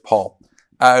maybe that's Paul.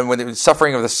 When the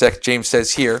suffering of the sick, James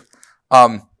says here,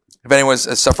 if anyone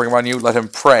is suffering among you, let him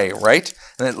pray, right?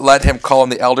 And then let him call on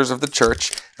the elders of the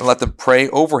church and let them pray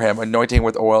over him, anointing him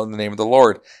with oil in the name of the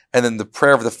Lord. And then the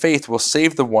prayer of the faith will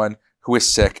save the one who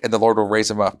is sick, and the Lord will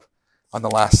raise him up on the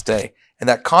last day. And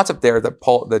that concept there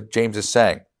that James is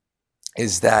saying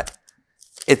is that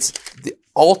it's the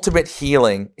ultimate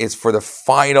healing is for the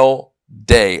final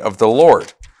day of the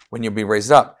Lord when you'll be raised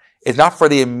up. It's not for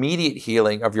the immediate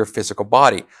healing of your physical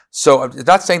body. So it's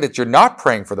not saying that you're not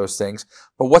praying for those things,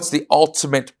 but what's the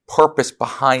ultimate purpose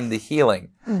behind the healing?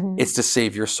 Mm-hmm. It's to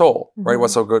save your soul, right?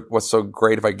 What's so good? What's so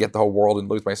great if I get the whole world and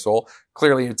lose my soul?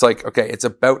 Clearly, it's like, okay, it's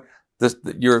about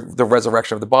the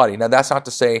resurrection of the body. Now, that's not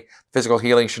to say physical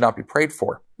healing should not be prayed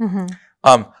for. Mm-hmm.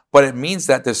 But it means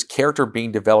that there's character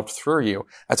being developed through you.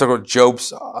 That's about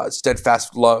Job's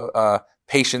steadfast love,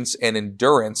 patience and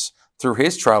endurance through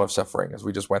his trial of suffering, as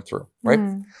we just went through, right?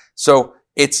 Mm. So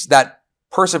it's that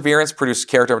perseverance produced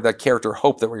character, that character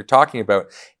hope that we're talking about.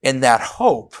 And that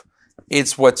hope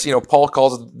is what's, Paul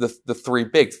calls the three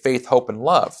big: faith, hope, and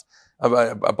love.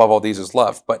 Above all these is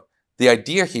love. But the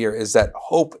idea here is that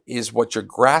hope is what you're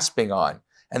grasping on,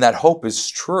 and that hope is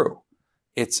true.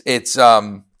 It's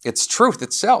truth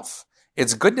itself.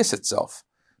 It's goodness itself.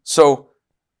 So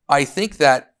I think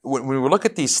that when we look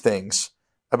at these things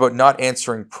about not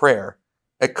answering prayer,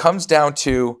 it comes down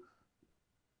to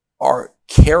our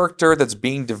character that's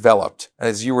being developed,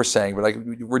 as you were saying, but like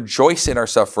rejoice in our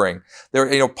suffering.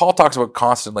 There, Paul talks about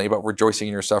constantly about rejoicing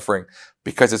in your suffering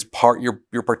because it's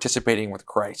you're participating with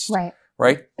Christ,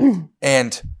 right?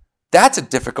 And that's a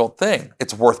difficult thing.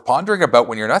 It's worth pondering about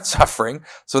when you're not suffering,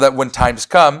 so that when times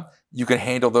come, you can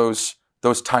handle those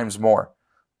times more.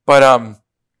 But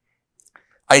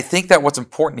I think that what's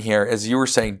important here, as you were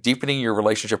saying, deepening your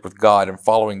relationship with God and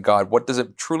following God. What does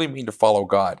it truly mean to follow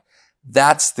God?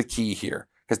 That's the key here,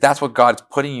 because that's what God's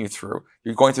putting you through.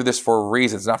 You're going through this for a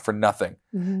reason. It's not for nothing.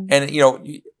 Mm-hmm. And,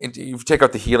 you take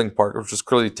out the healing part, which is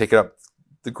clearly taking up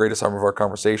the greatest arm of our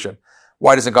conversation.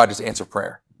 Why doesn't God just answer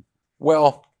prayer?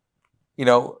 Well,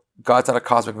 God's not a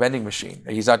cosmic vending machine.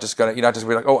 You're not just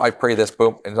be like, oh, I pray this,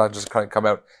 boom, and it's not just going to come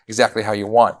out exactly how you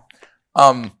want.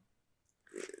 The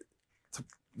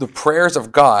prayers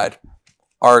of God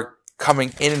are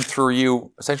coming in and through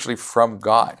you, essentially from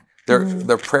God.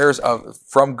 They're prayers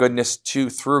from goodness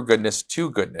through goodness to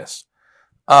goodness.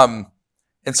 And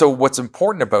so what's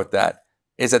important about that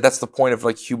is that that's the point of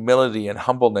like humility and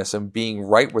humbleness and being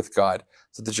right with God,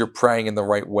 so that you're praying in the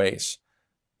right ways.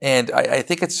 And I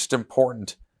think it's just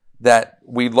important that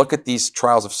we look at these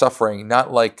trials of suffering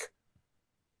not like,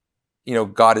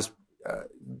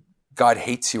 God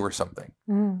hates you or something.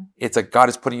 Mm. It's like God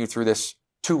is putting you through this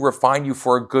to refine you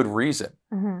for a good reason.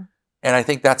 Mm-hmm. And I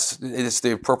think it's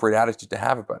the appropriate attitude to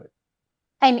have about it.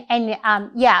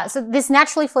 So this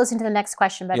naturally flows into the next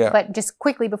question, but just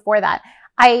quickly before that,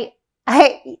 I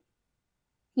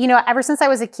ever since I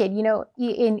was a kid,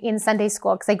 in Sunday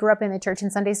school, because I grew up in the church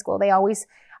in Sunday school, they always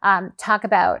talk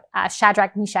about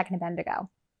Shadrach, Meshach, and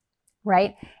Abednego,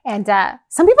 right? And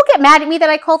some people get mad at me that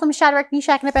I call them Shadrach,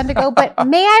 Meshach, and Abednego, but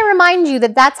may I remind you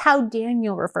that that's how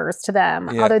Daniel refers to them,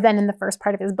 other than in the first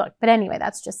part of his book. But anyway,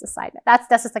 that's just a side note.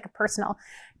 That's just like a personal.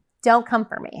 Don't come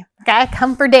for me, okay?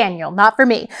 Come for Daniel, not for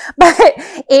me. But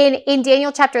in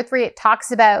Daniel chapter 3, it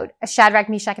talks about Shadrach,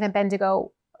 Meshach, and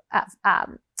Abednego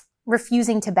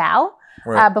refusing to bow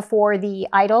before the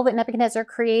idol that Nebuchadnezzar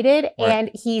created,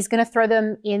 and he's going to throw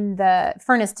them in the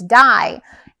furnace to die.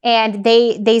 And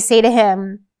they say to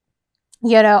him,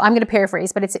 I'm going to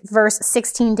paraphrase, but it's verse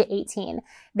 16 to 18.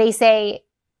 They say,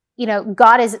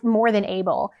 God is more than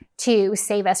able to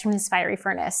save us from this fiery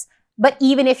furnace. But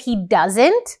even if he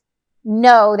doesn't,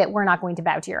 know that we're not going to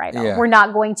bow to your idol. Yeah. We're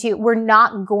not going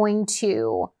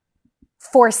to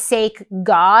forsake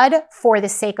God for the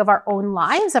sake of our own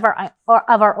lives, of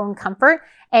our own comfort.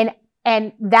 And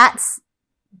that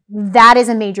is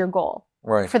a major goal.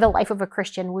 Right. For the life of a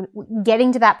Christian,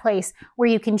 getting to that place where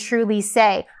you can truly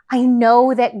say, I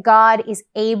know that God is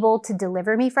able to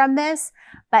deliver me from this,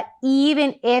 but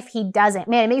even if he doesn't,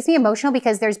 man, it makes me emotional,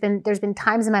 because there's been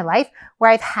times in my life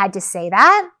where I've had to say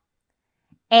that,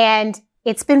 and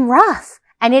it's been rough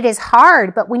and it is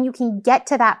hard, but when you can get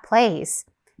to that place,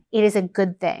 it is a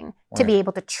good thing to be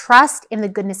able to trust in the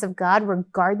goodness of God,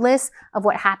 regardless of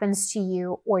what happens to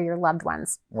you or your loved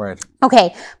ones. Right.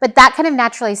 Okay, but that kind of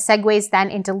naturally segues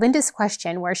then into Linda's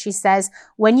question, where she says,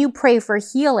 when you pray for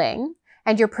healing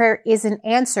and your prayer isn't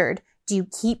answered, do you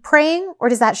keep praying, or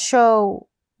does that show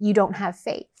you don't have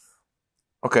faith?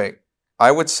 Okay,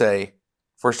 I would say,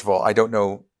 first of all, I don't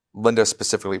know Linda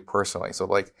specifically personally. So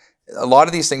like a lot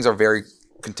of these things are very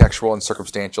contextual and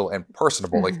circumstantial and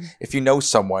personable. Mm-hmm. Like if you know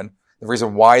someone, the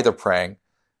reason why they're praying,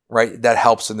 right, that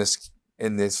helps in these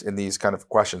kind of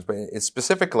questions. But it's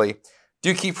specifically, do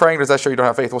you keep praying? Does that show you don't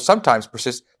have faith? Well,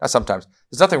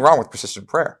 there's nothing wrong with persistent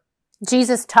prayer.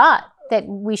 Jesus taught that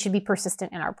we should be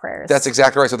persistent in our prayers. That's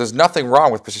exactly right. So there's nothing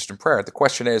wrong with persistent prayer. The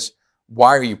question is,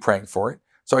 why are you praying for it?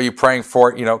 So are you praying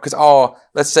for it, because,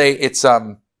 let's say it's,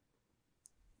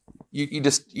 you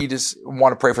just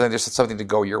want to pray for something to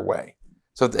go your way.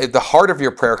 So the heart of your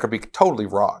prayer could be totally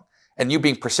wrong. And you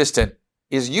being persistent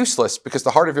is useless, because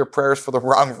the heart of your prayer is for the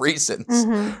wrong reasons,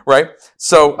 right?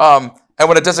 So, and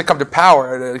when it doesn't come to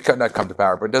power, not come to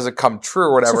power, but it doesn't come true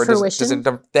or whatever.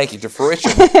 Thank you, to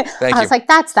fruition. Thank you. I was like,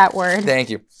 that's that word. Thank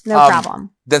you. No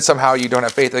problem. Then somehow you don't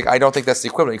have faith. Like, I don't think that's the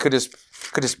equivalent. It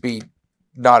could just be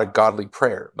not a godly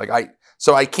prayer.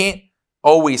 So I can't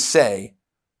always say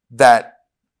that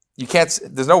you can't,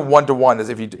 there's no one-to-one as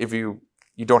if you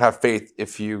don't have faith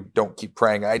if you don't keep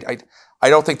praying. I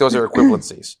don't think those are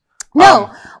equivalencies.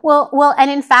 No. Well,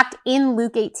 and in fact, in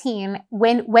Luke 18,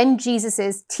 when Jesus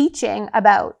is teaching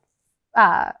about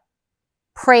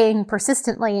praying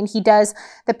persistently, and he does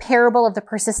the parable of the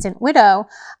persistent widow,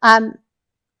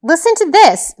 listen to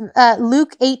this,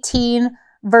 Luke 18,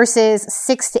 verses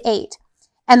 6 to 8.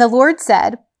 And the Lord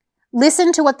said,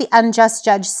 listen to what the unjust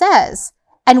judge says.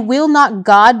 And will not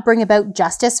God bring about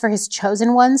justice for his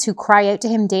chosen ones who cry out to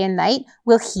him day and night?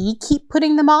 Will he keep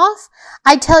putting them off?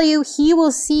 I tell you, he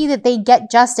will see that they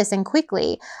get justice and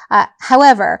quickly.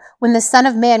 However, when the Son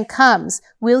of Man comes,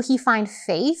 will he find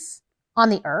faith on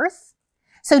the earth?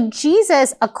 So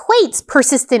Jesus equates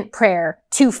persistent prayer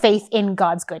to faith in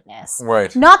God's goodness.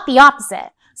 Right. Not the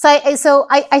opposite. So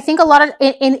I think a lot of,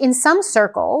 in some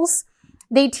circles,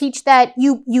 they teach that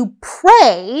you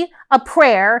pray a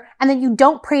prayer and then you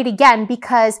don't pray it again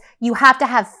because you have to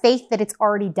have faith that it's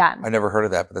already done. I never heard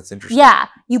of that, but that's interesting. Yeah.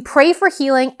 You pray for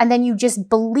healing and then you just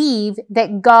believe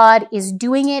that God is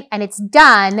doing it and it's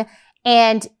done.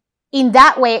 And in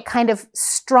that way, it kind of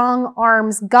strong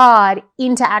arms God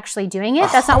into actually doing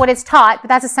it. That's not what it's taught, but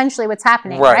that's essentially what's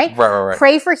happening, right? Right.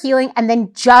 Pray for healing and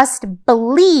then just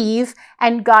believe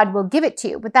and God will give it to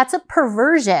you. But that's a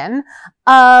perversion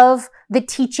of the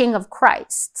teaching of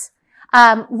Christ.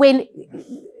 When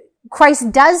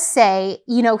Christ does say,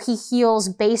 you know, he heals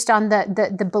based on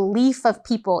the belief of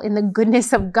people in the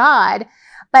goodness of God,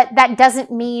 but that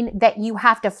doesn't mean that you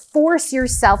have to force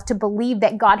yourself to believe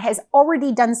that God has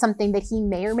already done something that he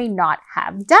may or may not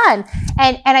have done.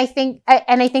 And I think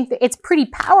that it's pretty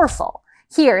powerful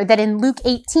here that in Luke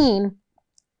 18,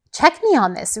 check me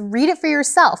on this, read it for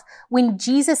yourself. When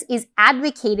Jesus is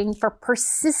advocating for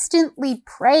persistently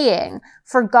praying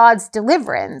for God's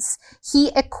deliverance, he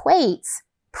equates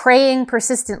praying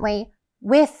persistently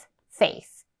with faith.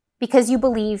 Because you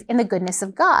believe in the goodness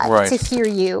of God to hear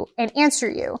you and answer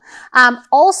you.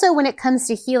 Also, when it comes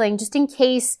to healing, just in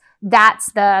case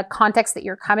that's the context that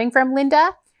you're coming from,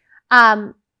 Linda,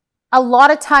 a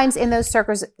lot of times in those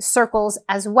circles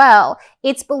as well,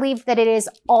 it's believed that it is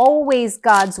always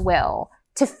God's will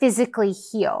to physically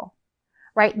heal,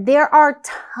 right? There are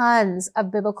tons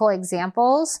of biblical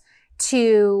examples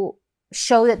to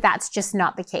show that that's just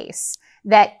not the case.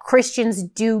 That Christians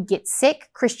do get sick.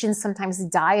 Christians sometimes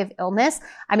die of illness.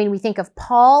 I mean, we think of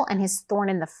Paul and his thorn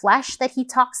in the flesh that he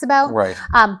talks about. Right.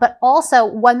 But also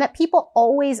one that people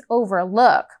always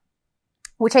overlook,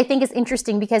 which I think is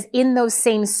interesting because in those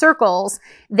same circles,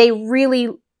 they really,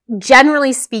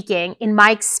 generally speaking, in my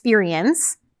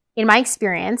experience,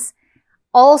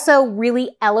 also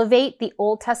really elevate the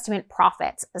Old Testament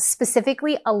prophets,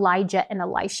 specifically Elijah and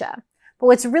Elisha. But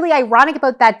what's really ironic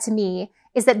about that to me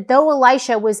is that though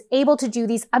Elisha was able to do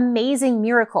these amazing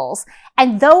miracles,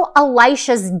 and though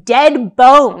Elisha's dead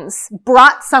bones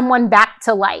brought someone back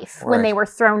to life when they were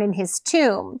thrown in his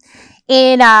tomb,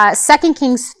 in 2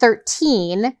 Kings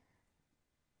 13,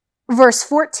 verse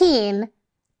 14,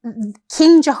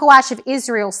 King Jehoash of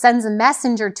Israel sends a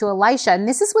messenger to Elisha, and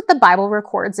this is what the Bible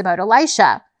records about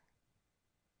Elisha.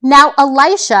 Now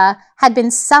Elisha had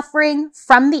been suffering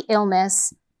from the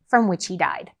illness from which he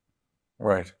died.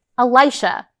 Right.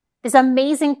 Elisha, this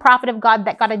amazing prophet of God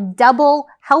that got a double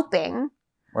helping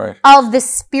of the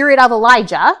spirit of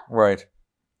Elijah,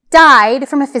 died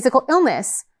from a physical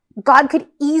illness. God could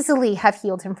easily have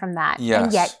healed him from that,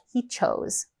 and yet he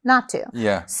chose not to.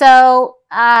 Yeah. So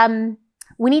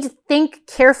we need to think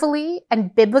carefully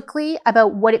and biblically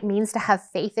about what it means to have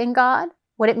faith in God,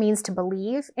 what it means to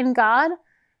believe in God,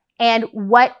 and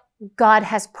what God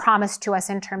has promised to us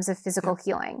in terms of physical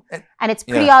healing. And it's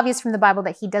pretty obvious from the Bible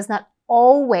that he does not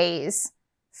always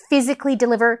physically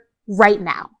deliver right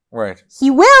now. Right.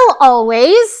 He will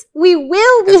always. We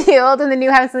will be healed in the new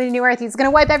heavens and the new earth. He's going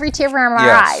to wipe every tear from our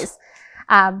eyes.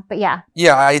 But yeah.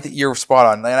 Yeah, I think you're spot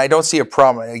on. And I don't see a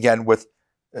problem, again, with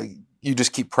you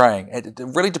just keep praying. It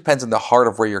really depends on the heart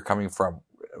of where you're coming from,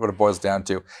 what it boils down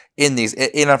to in these.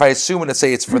 And if I assume and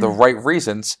say it's for the right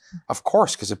reasons, of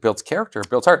course, because it builds character, it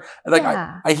builds heart. Like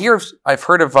I've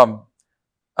heard of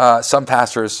some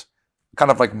pastors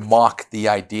kind of like mock the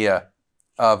idea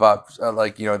of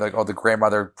like, you know, like, oh, the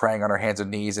grandmother praying on her hands and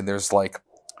knees, and there's like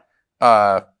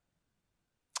what's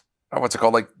it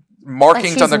called, like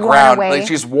markings like on the ground, like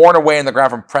she's worn away in the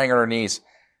ground from praying on her knees.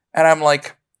 And I'm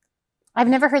like, I've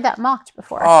never heard that mocked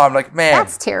before. Oh, I'm like, man,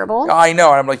 that's terrible. I know.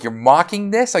 And I'm like, you're mocking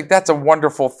this? Like, that's a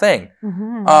wonderful thing.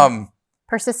 Mm-hmm.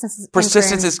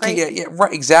 Persistence is key. Yeah,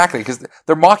 right, exactly. Because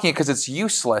they're mocking it because it's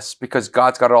useless because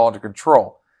God's got it all under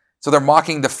control. So they're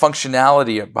mocking the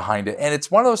functionality behind it. And it's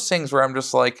one of those things where I'm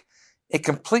just like, it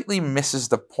completely misses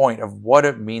the point of what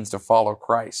it means to follow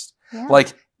Christ. Yeah.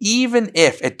 Like, even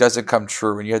if it doesn't come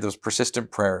true and you have those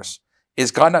persistent prayers, is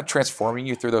God not transforming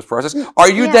you through those processes? Are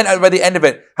you then, by the end of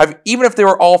it, even if they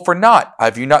were all for naught,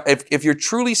 have you not? If you're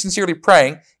truly, sincerely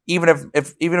praying, even if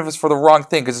it's for the wrong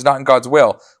thing because it's not in God's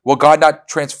will God not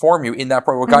transform you in that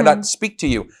prayer? Will God not speak to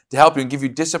you to help you and give you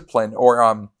discipline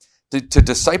or to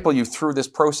disciple you through this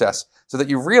process so that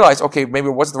you realize, okay, maybe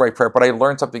it wasn't the right prayer, but I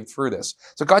learned something through this.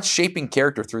 So God's shaping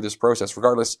character through this process,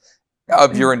 regardless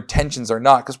of your intentions or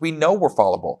not, because we know we're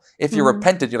fallible. If you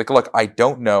repented, you're like, look, I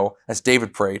don't know, as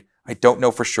David prayed, I don't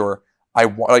know for sure.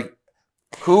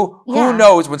 Who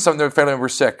knows when some of their family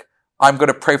members are sick? I'm going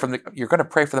to pray for them. You're going to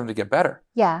pray for them to get better.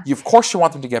 Yeah. Of course you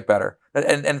want them to get better.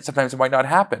 And sometimes it might not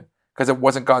happen because it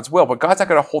wasn't God's will, but God's not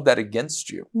going to hold that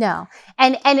against you. No.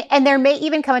 And there may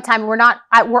even come a time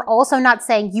we're also not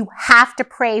saying you have to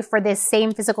pray for this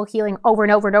same physical healing over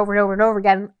and over and over and over and over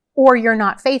again, or you're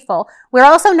not faithful. We're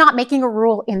also not making a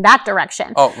rule in that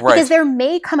direction. Oh, right. Because there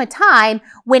may come a time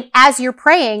when, as you're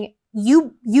praying,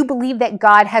 you believe that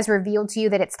God has revealed to you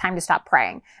that it's time to stop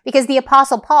praying. Because the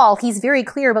Apostle Paul, he's very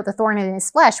clear about the thorn in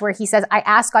his flesh, where he says, I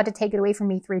asked God to take it away from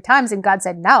me 3 times, and God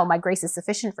said, no, my grace is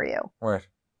sufficient for you. Right.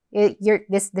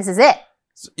 This is it.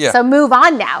 Yeah. So move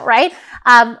on now, right?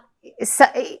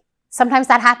 Sometimes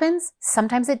that happens.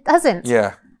 Sometimes it doesn't.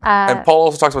 Yeah. And Paul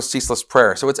also talks about ceaseless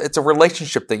prayer. So it's a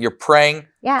relationship thing. You're praying.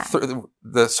 Yeah.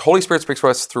 The Holy Spirit speaks to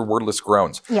us through wordless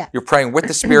groans. Yeah. You're praying with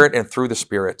the Spirit and through the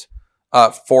Spirit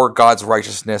for God's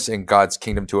righteousness and God's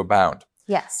kingdom to abound.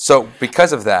 Yes. So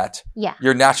because of that, yeah,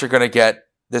 you're naturally going to get,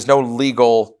 there's no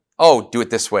legal, do it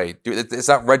this way. It's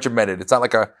not regimented. It's not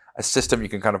like a system you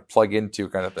can kind of plug into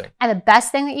kind of thing. And the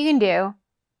best thing that you can do,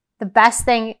 the best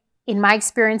thing in my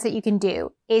experience that you can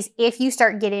do is if you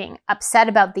start getting upset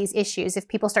about these issues, if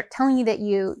people start telling you that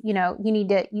you need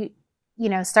to,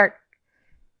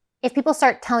 if people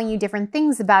start telling you different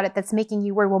things about it that's making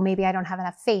you worry, well, maybe I don't have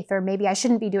enough faith, or maybe I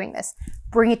shouldn't be doing this,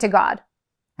 bring it to God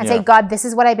and say, God, this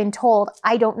is what I've been told.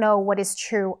 I don't know what is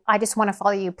true. I just want to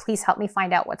follow you. Please help me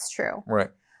find out what's true. Right.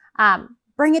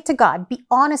 Bring it to God. Be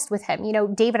honest with him.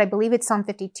 David, I believe it's Psalm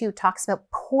 52, talks about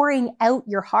pouring out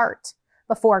your heart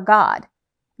before God.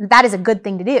 That is a good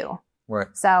thing to do. Right.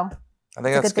 So I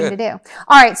think that's a good thing to do.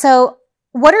 All right. So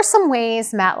what are some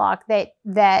ways, Matlock,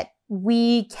 that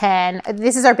we can,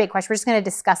 this is our big question. We're just going to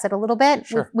discuss it a little bit.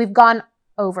 Sure. We've gone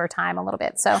over time a little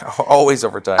bit. So always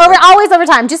over time. Always over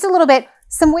time. Just a little bit.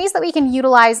 Some ways that we can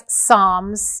utilize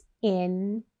Psalms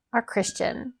in our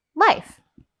Christian life.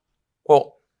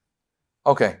 Well,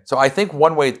 okay. So I think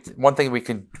one thing we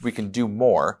can do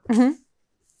more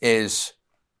is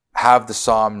have the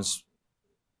Psalms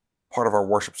part of our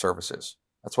worship services.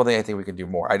 That's one thing I think we can do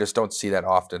more. I just don't see that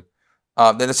often.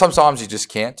 Then there's some Psalms you just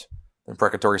can't.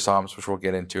 Imprecatory Psalms, which we'll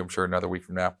get into, I'm sure, another week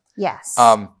from now. Yes.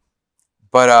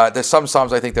 But there's some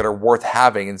Psalms I think that are worth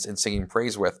having and singing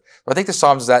praise with. But I think the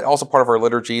Psalms is that also part of our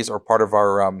liturgies or part of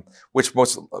our, which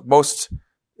most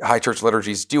high church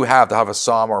liturgies do have to have a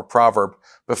Psalm or a proverb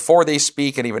before they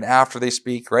speak and even after they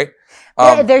speak, right?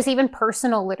 There's even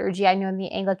personal liturgy. I know in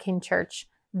the Anglican Church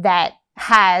that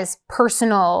has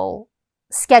personal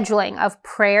scheduling of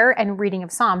prayer and reading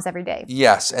of Psalms every day.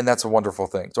 Yes, and that's a wonderful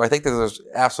thing. So I think that there's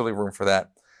absolutely room for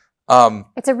that.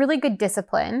 It's a really good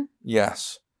discipline.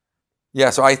 Yes. Yeah,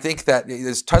 so I think that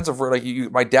there's tons of,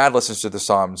 my dad listens to the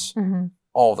Psalms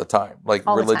all the time,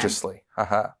 all religiously.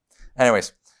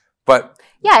 Anyways, but...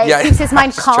 Yeah, it keeps his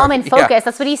mind calm and focused. Yeah.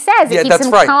 That's what he says. It keeps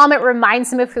him calm. It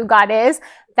reminds him of who God is.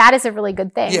 That is a really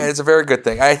good thing. Yeah, it's a very good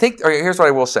thing. I think, here's what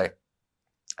I will say.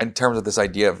 In terms of this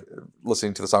idea of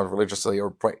listening to the Psalms religiously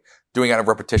or doing it out of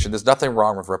repetition, there's nothing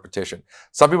wrong with repetition.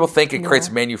 Some people think it creates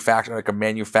a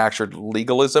manufactured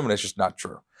legalism, and it's just not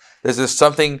true. There's just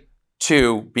something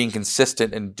to being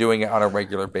consistent and doing it on a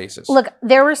regular basis. Look,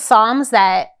 there were Psalms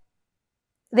that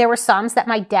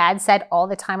my dad said all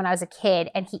the time when I was a kid,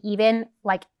 and he even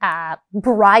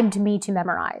bribed me to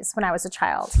memorize when I was a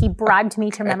child. He bribed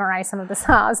me to memorize some of the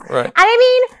Psalms. Right. And I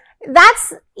mean,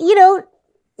 that's,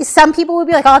 some people would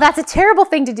be like, oh, that's a terrible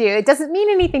thing to do. It doesn't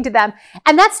mean anything to them.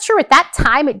 And that's true. At that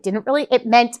time, it didn't really, it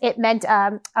meant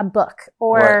a book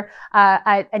or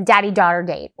a daddy-daughter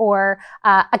date or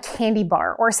a candy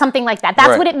bar or something like that.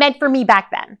 That's what it meant for me back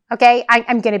then. Okay.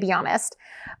 I'm going to be honest.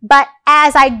 But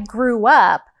as I grew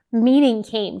up, meaning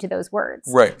came to those words.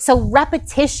 Right. So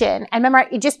repetition and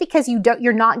memory, just because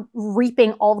you're not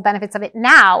reaping all the benefits of it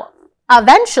now,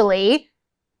 eventually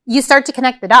you start to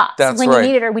connect the dots. That's when right.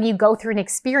 you need it or when you go through an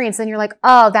experience and you're like,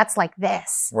 oh, that's like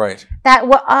this. Right.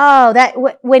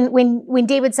 When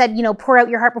David said, pour out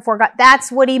your heart before God,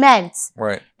 that's what he meant.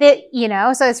 Right.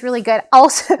 So it's really good.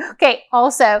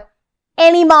 Also,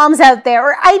 any moms out there,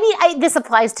 or this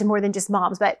applies to more than just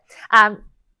moms, but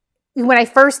when I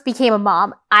first became a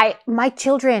mom, my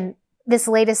children,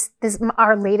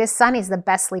 our latest son is the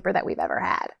best sleeper that we've ever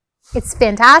had. It's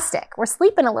fantastic. We're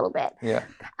sleeping a little bit. Yeah.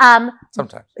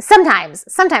 Sometimes.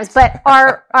 But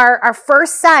our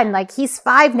first son, like he's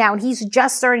 5 now and he's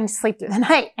just starting to sleep through the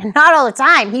night, and not all the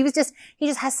time. He just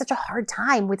has such a hard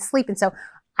time with sleep. And so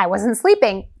I wasn't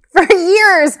sleeping for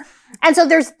years. And so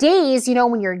there's days,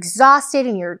 when you're exhausted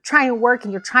and you're trying to work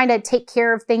and you're trying to take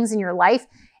care of things in your life,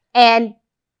 and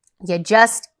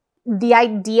the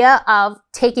idea of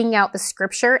taking out the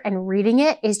scripture and reading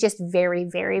it is just very,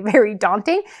 very, very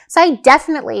daunting. So I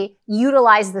definitely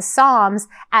utilize the Psalms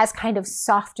as kind of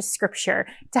soft scripture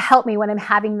to help me when I'm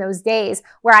having those days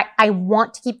where I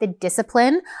want to keep the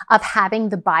discipline of having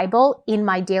the Bible in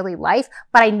my daily life.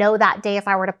 But I know that day if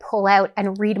I were to pull out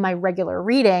and read my regular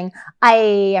reading, I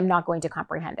am not going to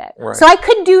comprehend it. Right. So I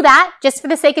could do that just for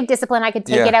the sake of discipline. I could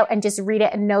take it out and just read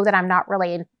it and know that I'm not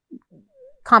really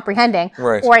comprehending,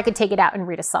 right. Or I could take it out and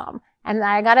read a psalm. And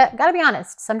I gotta be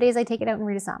honest. Some days I take it out and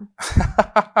read a psalm.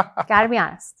 Gotta be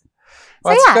honest.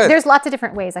 Well, so good. There's lots of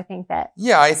different ways I think that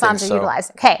psalms are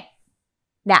utilized. Okay,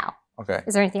 now,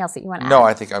 is there anything else that you want to add? No,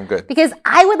 I think I'm good. Because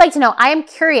I would like to know, I am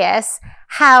curious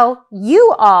how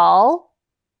you all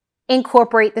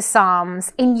incorporate the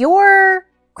psalms in your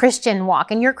Christian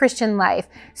walk, in your Christian life.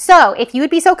 So if you would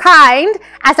be so kind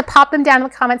as to pop them down in the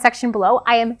comment section below,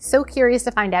 I am so curious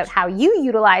to find out how you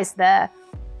utilize the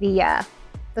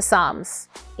Psalms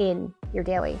in your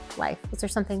daily life. Is there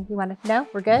something you want to know?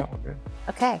 We're good? No, we're good.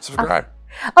 Okay. Subscribe.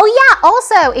 Oh yeah,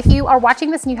 also, if you are watching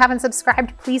this and you haven't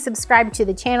subscribed, please subscribe to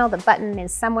the channel. The button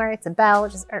is somewhere. It's a bell.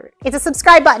 It's a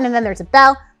subscribe button and then there's a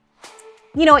bell.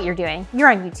 You know what you're doing. You're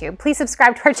on YouTube. Please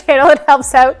subscribe to our channel. It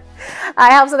helps out.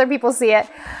 It helps other people see it.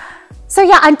 So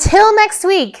yeah, until next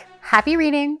week, happy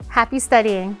reading, happy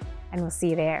studying, and we'll see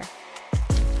you there.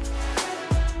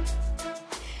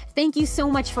 Thank you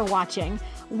so much for watching.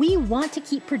 We want to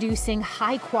keep producing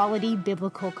high-quality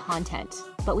biblical content,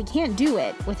 but we can't do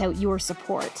it without your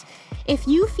support. If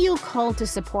you feel called to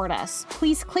support us,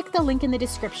 please click the link in the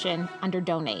description under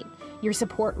Donate. Your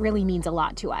support really means a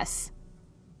lot to us.